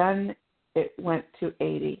it again, it went to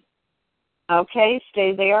 80. Okay,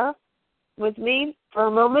 stay there with me for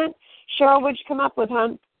a moment. Cheryl, what'd you come up with,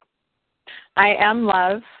 hon? I am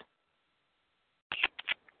love.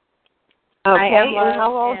 Okay, and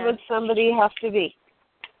how old would somebody have to be?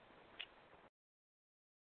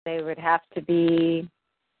 They would have to be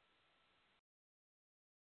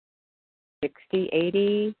 60,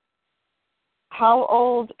 80. How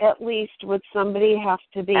old at least would somebody have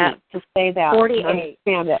to be to say that? 48.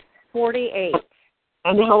 Understand it. 48.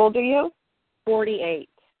 And how old are you? 48.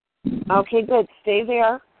 Okay, good. Stay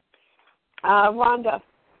there. Rhonda.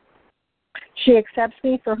 She accepts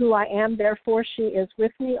me for who I am, therefore she is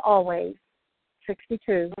with me always.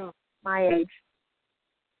 62, my age.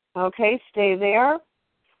 Okay, stay there.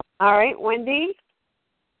 All right, Wendy.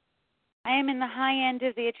 I am in the high end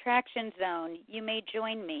of the attraction zone. You may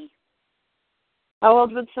join me. How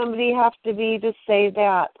old would somebody have to be to say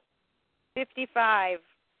that? 55.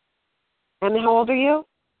 And how old are you?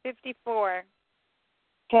 54.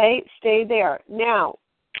 Okay, stay there. Now,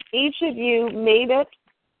 each of you made it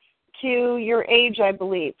to your age, I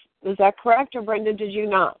believe. Is that correct, or Brenda, did you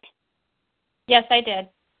not? Yes, I did.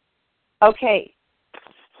 Okay.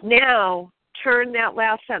 Now, turn that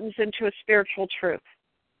last sentence into a spiritual truth.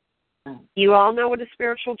 You all know what a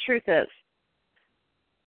spiritual truth is.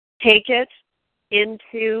 Take it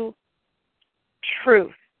into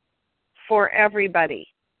truth for everybody.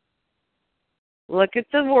 Look at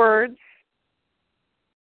the words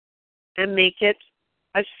and make it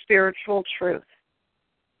a spiritual truth.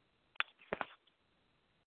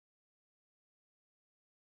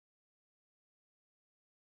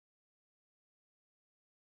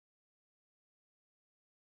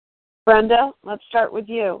 Brenda, let's start with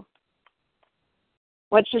you.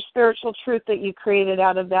 What's your spiritual truth that you created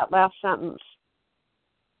out of that last sentence?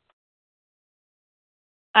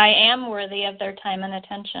 I am worthy of their time and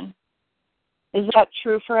attention. Is that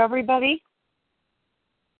true for everybody?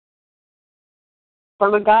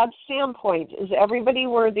 From a God standpoint, is everybody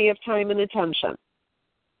worthy of time and attention?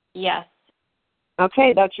 Yes.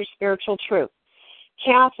 Okay, that's your spiritual truth.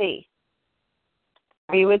 Kathy,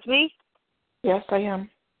 are you with me? Yes, I am.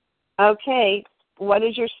 Okay, what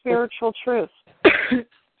is your spiritual truth?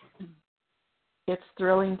 It's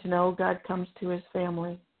thrilling to know God comes to his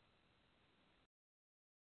family.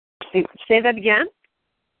 Say that again?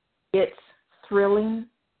 It's thrilling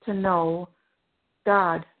to know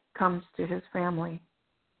God comes to his family.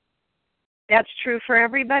 That's true for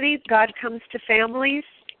everybody. God comes to families.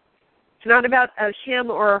 It's not about a him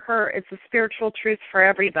or a her. It's a spiritual truth for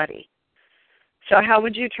everybody. So how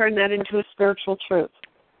would you turn that into a spiritual truth?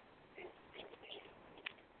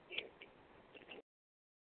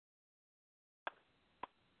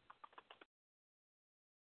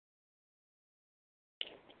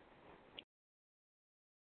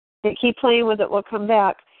 Okay, keep playing with it. We'll come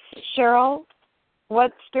back. Cheryl,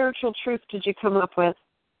 what spiritual truth did you come up with?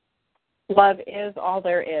 Love is all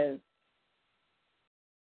there is.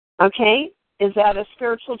 Okay. Is that a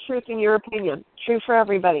spiritual truth in your opinion? True for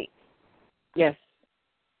everybody? Yes.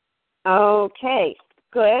 Okay.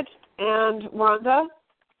 Good. And Rhonda?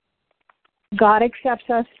 God accepts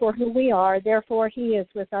us for who we are, therefore He is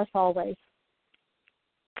with us always.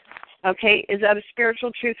 Okay. Is that a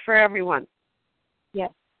spiritual truth for everyone?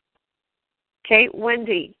 Yes. Okay.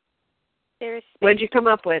 Wendy? There's space. What did you come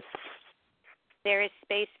up with? There is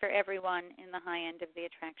space for everyone in the high end of the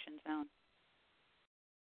attraction zone.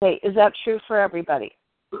 Okay. Is that true for everybody?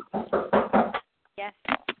 Yes.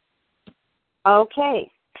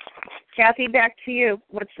 Okay. Kathy, back to you.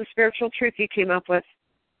 What's the spiritual truth you came up with?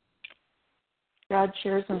 God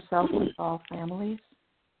shares himself with all families.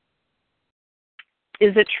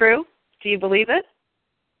 Is it true? Do you believe it?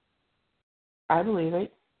 I believe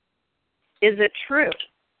it. Is it true?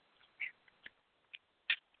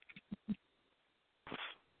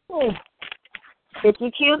 If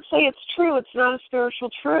you can't say it's true, it's not a spiritual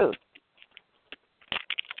truth.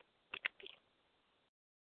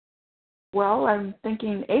 Well, I'm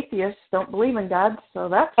thinking atheists don't believe in God, so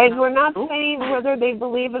that's... And we're not saying whether they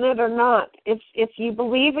believe in it or not. If you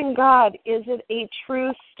believe in God, is it a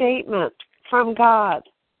true statement from God?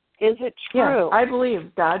 Is it true? Yes, I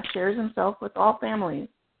believe God shares himself with all families.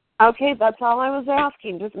 Okay, that's all I was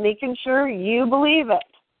asking, just making sure you believe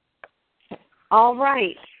it. All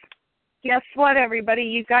right. Guess what, everybody?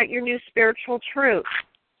 You got your new spiritual truth.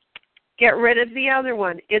 Get rid of the other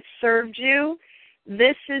one. It served you.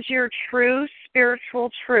 This is your true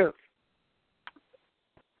spiritual truth.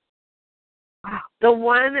 The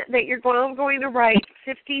one that you're going to write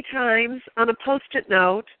 50 times on a Post-it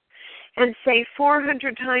note and say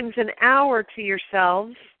 400 times an hour to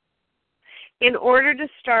yourselves in order to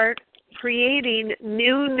start creating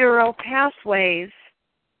new neural pathways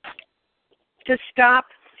to stop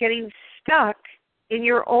getting stuck in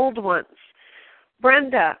your old ones.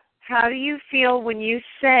 Brenda, how do you feel when you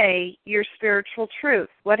say your spiritual truth?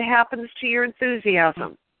 What happens to your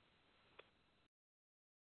enthusiasm?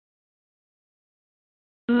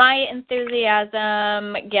 My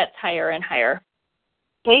enthusiasm gets higher and higher.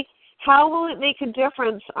 Okay. How will it make a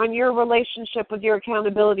difference on your relationship with your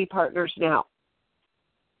accountability partners now?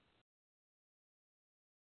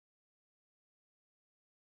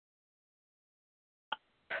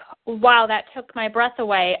 Wow, that took my breath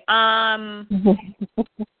away.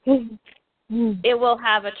 It will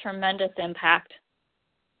have a tremendous impact.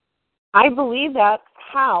 I believe that.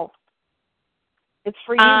 How? It's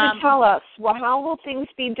for you to tell us. Well, how will things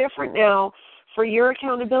be different now for your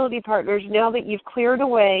accountability partners now that you've cleared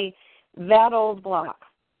away that old block?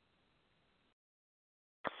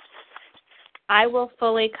 I will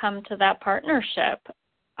fully come to that partnership.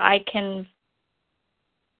 I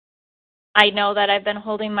know that I've been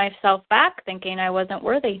holding myself back thinking I wasn't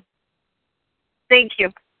worthy. Thank you.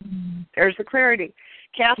 There's the clarity.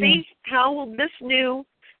 Kathy, how will this new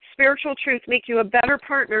spiritual truth make you a better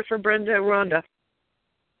partner for Brenda and Rhonda?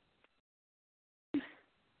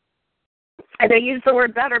 And I use the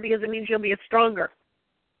word better because it means you'll be a stronger,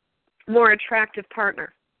 more attractive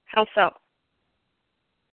partner. How so?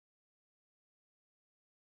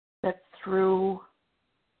 That through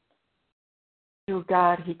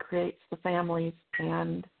God, he creates the families,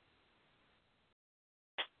 and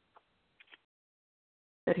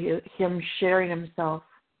that him sharing himself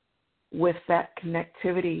with that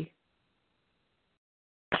connectivity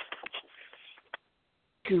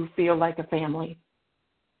to feel like a family.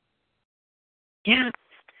 Yeah.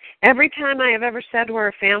 Every time I have ever said we're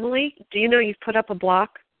a family, do you know you've put up a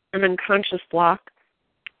block, an unconscious block?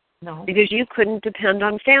 No. Because you couldn't depend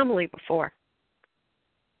on family before.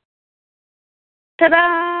 Ta-da!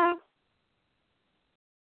 Are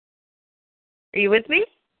you with me?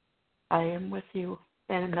 I am with you.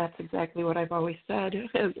 And that's exactly what I've always said.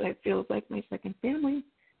 It feels like my second family.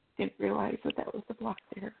 Didn't realize that was the block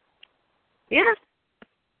there. Yeah.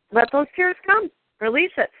 Let those tears come.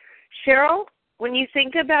 Release it. Cheryl, when you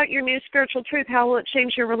think about your new spiritual truth, how will it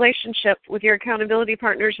change your relationship with your accountability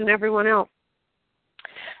partners and everyone else?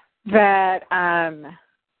 That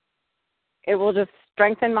it will just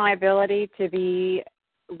strengthen my ability to be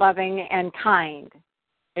loving and kind.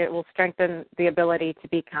 It will strengthen the ability to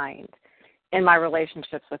be kind in my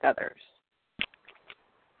relationships with others.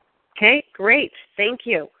 Okay, great. Thank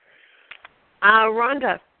you.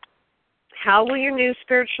 Rhonda, how will your new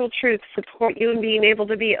spiritual truth support you in being able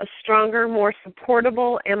to be a stronger, more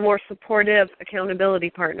supportable, and more supportive accountability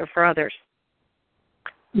partner for others?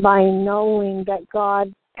 By knowing that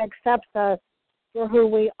God accepts us for who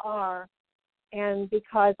we are, and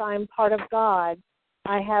because I'm part of God,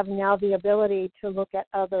 I have now the ability to look at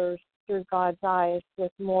others through God's eyes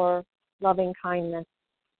with more loving kindness.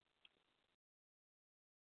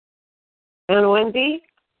 And Wendy,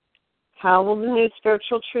 how will the new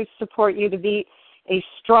spiritual truth support you to be a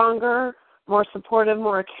stronger, more supportive,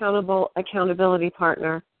 more accountability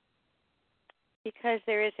partner? Because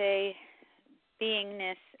there is a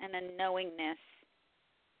beingness and a knowingness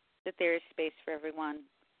that there is space for everyone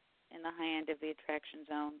in the high end of the attraction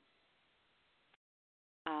zone.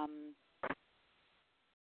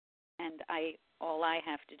 And all I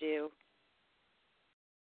have to do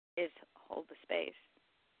is hold the space.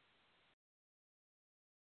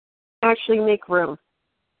 Actually make room.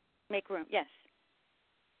 Make room, yes.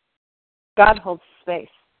 God holds space.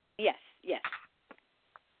 Yes, yes.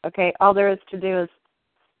 Okay, all there is to do is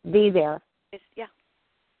be there. Yeah.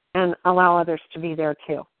 And allow others to be there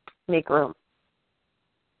too. Make room.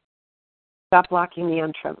 Stop blocking the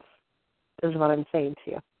entrance, is what I'm saying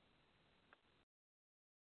to you.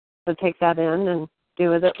 So take that in and do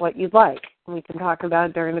with it what you'd like. We can talk about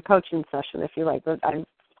it during the coaching session if you like, but I'm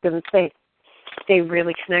going to say stay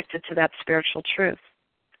really connected to that spiritual truth.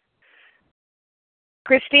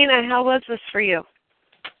 Christina, how was this for you?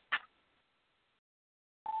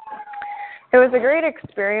 It was a great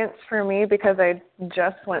experience for me because I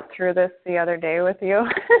just went through this the other day with you.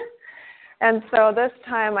 And so this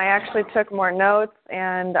time I actually took more notes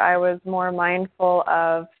and I was more mindful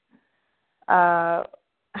of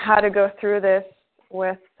how to go through this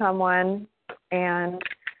with someone and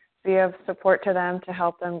be of support to them to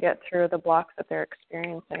help them get through the blocks that they're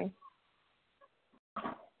experiencing.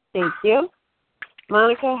 Thank you.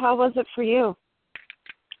 Monica, how was it for you?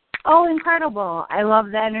 Oh, incredible. I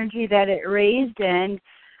love the energy that it raised, and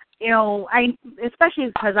especially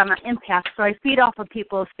because I'm an empath, so I feed off of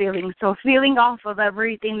people's feelings. So feeling off of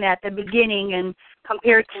everything at the beginning and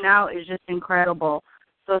compared to now is just incredible.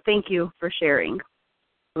 So thank you for sharing.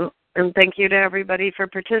 And thank you to everybody for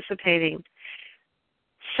participating.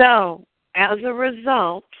 So, as a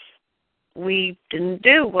result, we didn't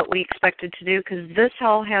do what we expected to do because this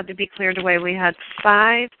all had to be cleared away. We had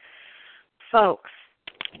 5 folks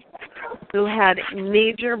who had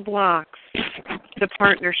major blocks to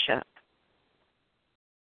partnership.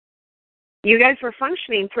 You guys were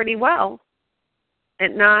functioning pretty well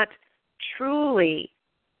and not truly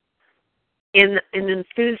in an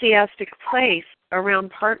enthusiastic place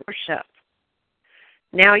around partnership.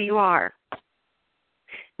 Now you are.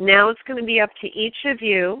 Now it's going to be up to each of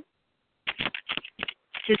you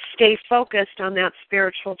to stay focused on that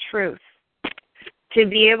spiritual truth. To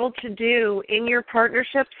be able to do in your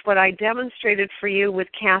partnerships what I demonstrated for you with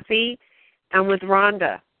Kathy and with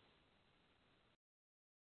Rhonda.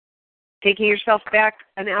 Taking yourself back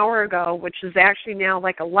an hour ago, which is actually now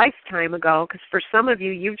like a lifetime ago, because for some of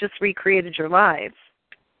you, you've just recreated your lives.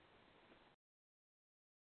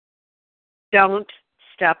 Don't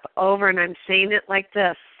step over, and I'm saying it like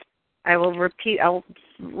this. I'll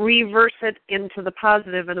reverse it into the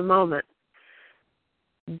positive in a moment.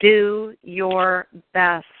 Do your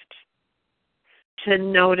best to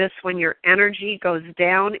notice when your energy goes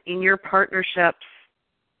down in your partnerships.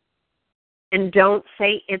 And don't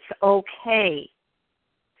say it's okay.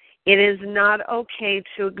 It is not okay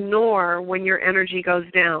to ignore when your energy goes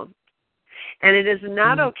down. And it is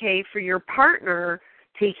not okay for your partner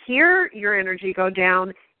to hear your energy go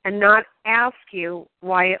down and not ask you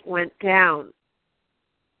why it went down.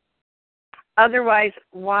 Otherwise,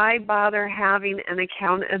 why bother having an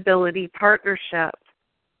accountability partnership?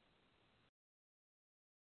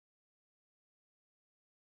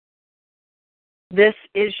 This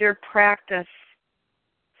is your practice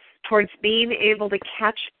towards being able to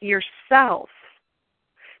catch yourself.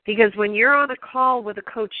 Because when you're on a call with a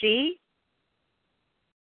coachee,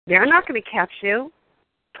 they're not going to catch you.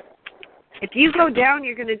 If you go down,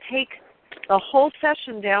 you're going to take the whole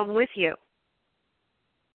session down with you.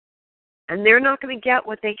 And they're not going to get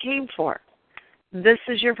what they came for. This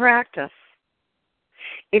is your practice.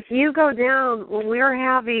 If you go down when we're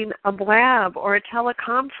having a blab or a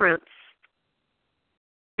teleconference,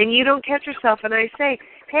 and you don't catch yourself, and I say,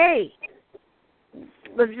 hey,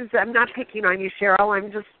 I'm not picking on you, Cheryl,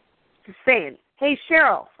 I'm just saying, hey,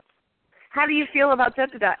 Cheryl, how do you feel about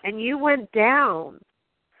da-da-da? And you went down.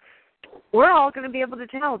 We're all going to be able to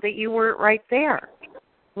tell that you weren't right there,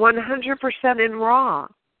 100% in raw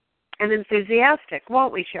and enthusiastic,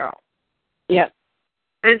 won't we, Cheryl? Yep.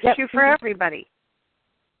 And it's true for everybody.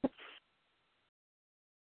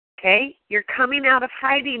 Okay? You're coming out of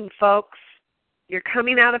hiding, folks. You're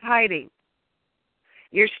coming out of hiding.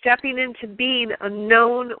 You're stepping into being a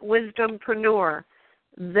known wisdompreneur.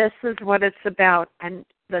 This is what it's about. And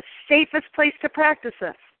the safest place to practice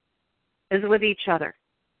this is with each other.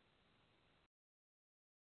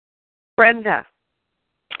 Brenda,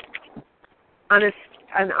 on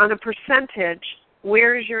a percentage,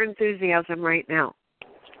 where is your enthusiasm right now?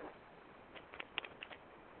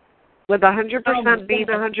 With 100% being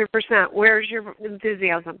 100%, where's your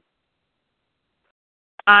enthusiasm?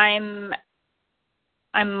 I'm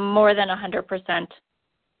more than 100%.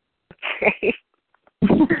 Okay.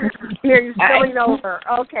 You're spilling over.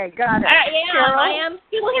 Okay, got it. I am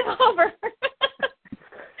spilling over.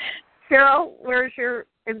 Cheryl, where's your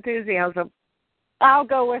enthusiasm? I'll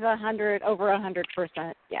go with 100, over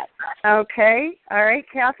 100%, yes. Okay. All right,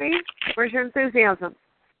 Kathy, where's your enthusiasm?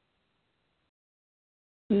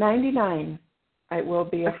 99. It will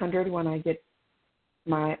be 100 when I get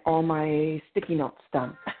all my sticky notes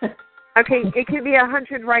done. Okay, it could be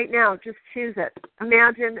 100 right now. Just choose it.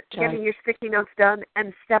 Imagine getting your sticky notes done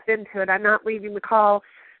and step into it. I'm not leaving the call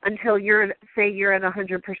until you're at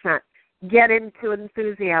 100%. Get into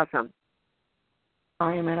enthusiasm.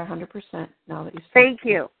 I am at 100% now that you said. Thank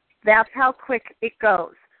you. That's how quick it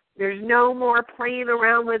goes. There's no more playing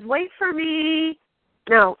around with, wait for me.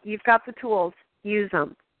 No, you've got the tools. Use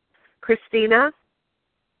them. Christina?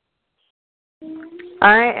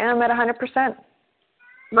 I am at 100%.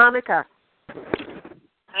 Monica?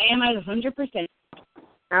 I am at 100%.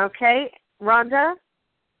 Okay. Rhonda?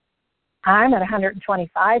 I'm at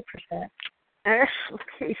 125%.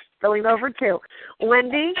 Okay, spilling over too.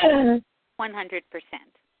 Wendy? 100%.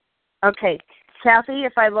 Okay. Kathy,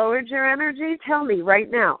 if I lowered your energy, tell me right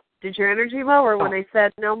now. Did your energy lower when I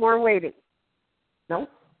said no more waiting? No.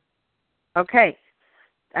 Okay.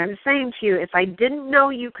 I'm saying to you, if I didn't know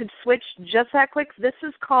you could switch just that quick, this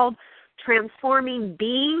is called transforming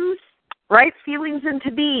beings, right? Feelings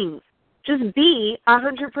into beings. Just be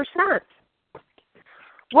 100%.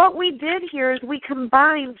 What we did here is we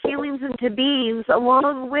combined feelings into beings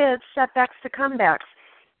along with setbacks to comebacks.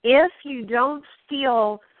 If you don't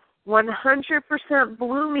feel 100%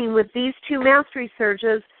 blooming with these two mastery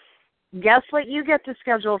surges, guess what you get to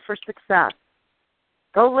schedule for success?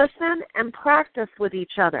 Go listen and practice with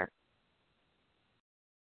each other.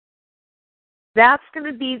 That's going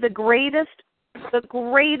to be the greatest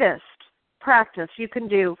practice you can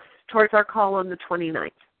do towards our call on the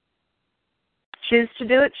 29th. Choose to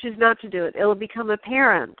do it, choose not to do it. It'll become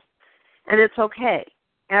apparent, and it's okay.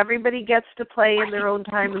 Everybody gets to play in their own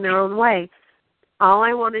time, in their own way. All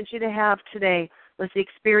I wanted you to have today was the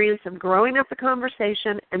experience of growing up the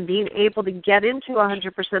conversation and being able to get into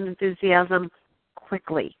 100% enthusiasm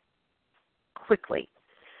quickly.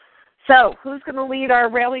 So, who's going to lead our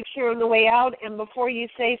rally cheer on the way out? And before you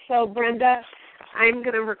say so, Brenda, I'm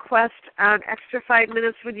going to request an extra 5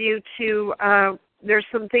 minutes with you to, there's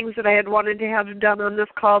some things that I had wanted to have done on this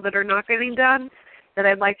call that are not getting done that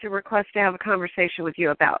I'd like to request to have a conversation with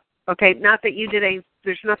you about. Okay, not that you did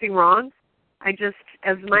there's nothing wrong. I just,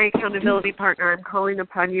 as my accountability partner, I'm calling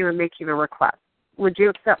upon you and making a request. Would you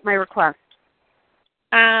accept my request?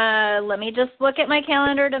 Let me just look at my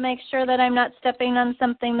calendar to make sure that I'm not stepping on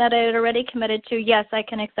something that I had already committed to. Yes, I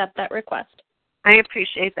can accept that request. I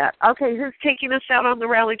appreciate that. Okay, who's taking us out on the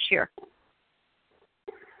rally cheer?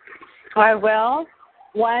 I will.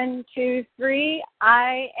 1, 2, 3.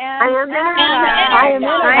 I am energized. I am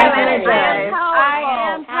energized.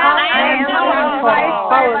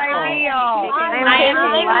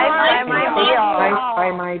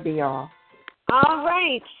 By my be-all. All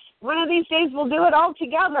right. One of these days we'll do it all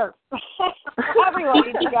together.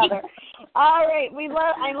 Everybody together. All right.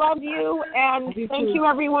 I love you, and thank you,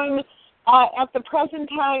 everyone. At the present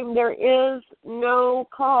time, there is no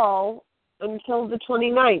call until the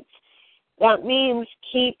 29th. That means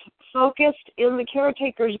keep focused in the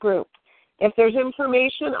caretakers group. If there's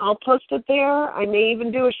information, I'll post it there. I may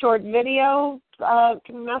even do a short video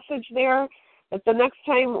message there. But the next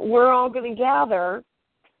time we're all going to gather,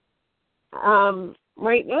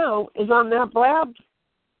 right now, is on that Blab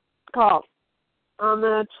call on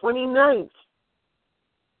the 29th.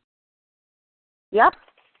 Yep.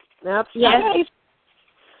 That's right.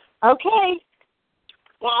 Okay.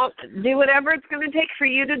 Well, do whatever it's going to take for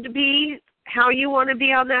you to be how you want to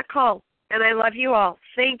be on that call. And I love you all.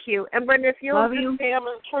 Thank you. And Brenda, if you'll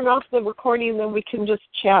turn off the recording, then we can just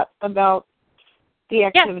chat about the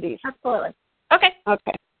activities. Yes, absolutely. Okay.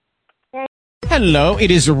 Hello,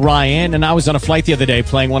 it is Ryan, and I was on a flight the other day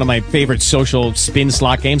playing one of my favorite social spin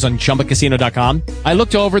slot games on ChumbaCasino.com. I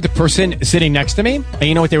looked over at the person sitting next to me, and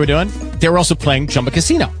you know what they were doing? They were also playing Chumba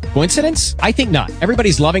Casino. Coincidence? I think not.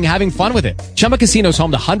 Everybody's loving having fun with it. Chumba Casino is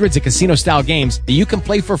home to hundreds of casino-style games that you can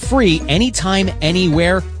play for free anytime,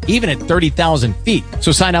 anywhere, even at 30,000 feet.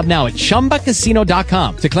 So sign up now at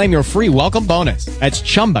ChumbaCasino.com to claim your free welcome bonus. That's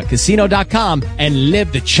ChumbaCasino.com and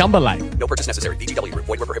live the Chumba life. No purchase necessary. VGW. Void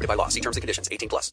where prohibited by law. See terms and conditions. 18+.